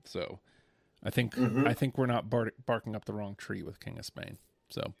Spotify. So I think we're not barking up the wrong tree with King of Spain.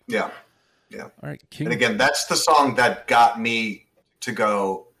 So Yeah. all right, King. And again, that's the song that got me to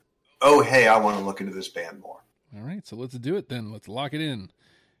go, oh, hey, I want to look into this band more. All right, so let's do it then. Let's lock it in.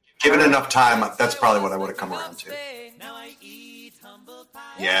 Given enough time, that's probably what I would have come around to.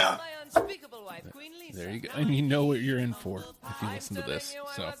 Yeah. There you go. And you know what you're in for if you listen to this.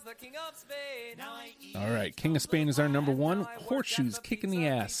 So, all right. King of Spain is our number one. Horseshoes, Kick in the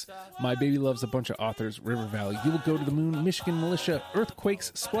Ass. My Baby Loves a Bunch of Authors. River Valley, You Will Go to the Moon. Michigan Militia,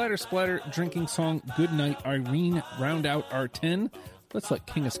 Earthquakes, Splatter Splatter, Drinking Song, Good Night, Irene, round out our 10. Let's let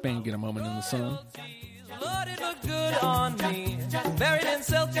King of Spain get a moment in the sun. Lord, it looked good on me. Buried in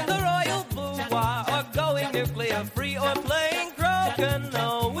silk in the royal boudoir, or going nuclear free, or playing croquet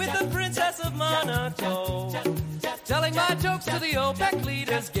with the Princess of Monaco. Telling my jokes to the OPEC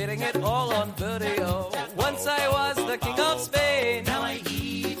leaders, getting it all on video. Once I was the King of Spain. Now I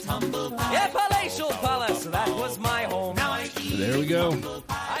eat humble pie. Yeah, Palatial Palace, that was my home. Now I eat. There we go.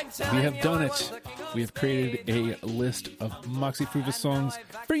 I'm We have done it. We have created a list of Moxie Fruvis songs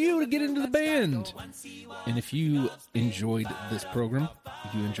for you to get into the band. And if you enjoyed this program,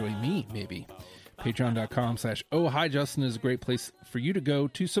 you enjoy me, maybe. Patreon.com/Oh Hi Justin is a great place for you to go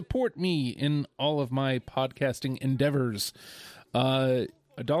to support me in all of my podcasting endeavors. $1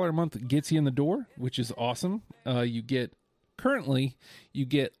 a month gets you in the door, which is awesome. You get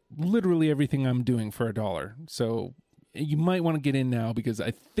literally everything I'm doing for $1. So you might want to get in now because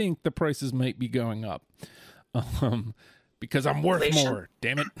I think the prices might be going up. Because I'm worth Inflation. more.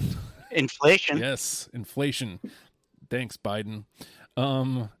 Damn it. Inflation. Yes, inflation. Thanks, Biden.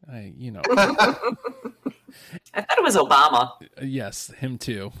 I thought it was Obama. Yes, him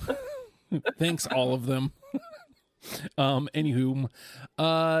too. Thanks, all of them. Anywho,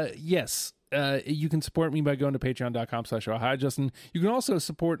 yes. You can support me by going to patreon.com/Oh Hi Justin. You can also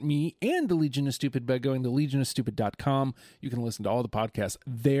support me and the Legion of Stupid by going to legionofstupid.com. You can listen to all the podcasts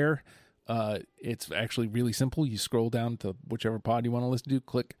there. It's actually really simple. You scroll down to whichever pod you want to listen to,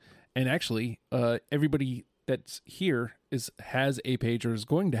 click, and actually, everybody that's here has a page or is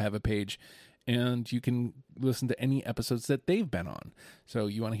going to have a page, and you can listen to any episodes that they've been on. So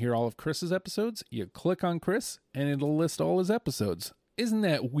you want to hear all of Chris's episodes, you click on Chris, and it'll list all his episodes. Isn't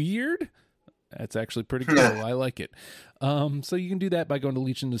that weird? That's actually pretty cool. I like it. So you can do that by going to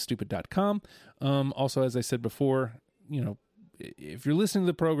legionofstupid.com. Also, as I said before, if you're listening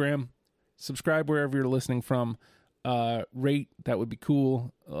to the program, subscribe wherever you're listening from. Rate, that would be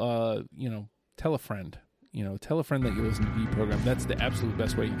cool. Tell a friend. Tell a friend that you listen to the program. That's the absolute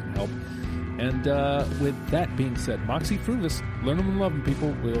best way you can help. And with that being said, Moxie Fruvis, learn them and love them,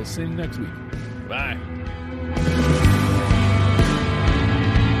 people. We'll see you next week. Bye.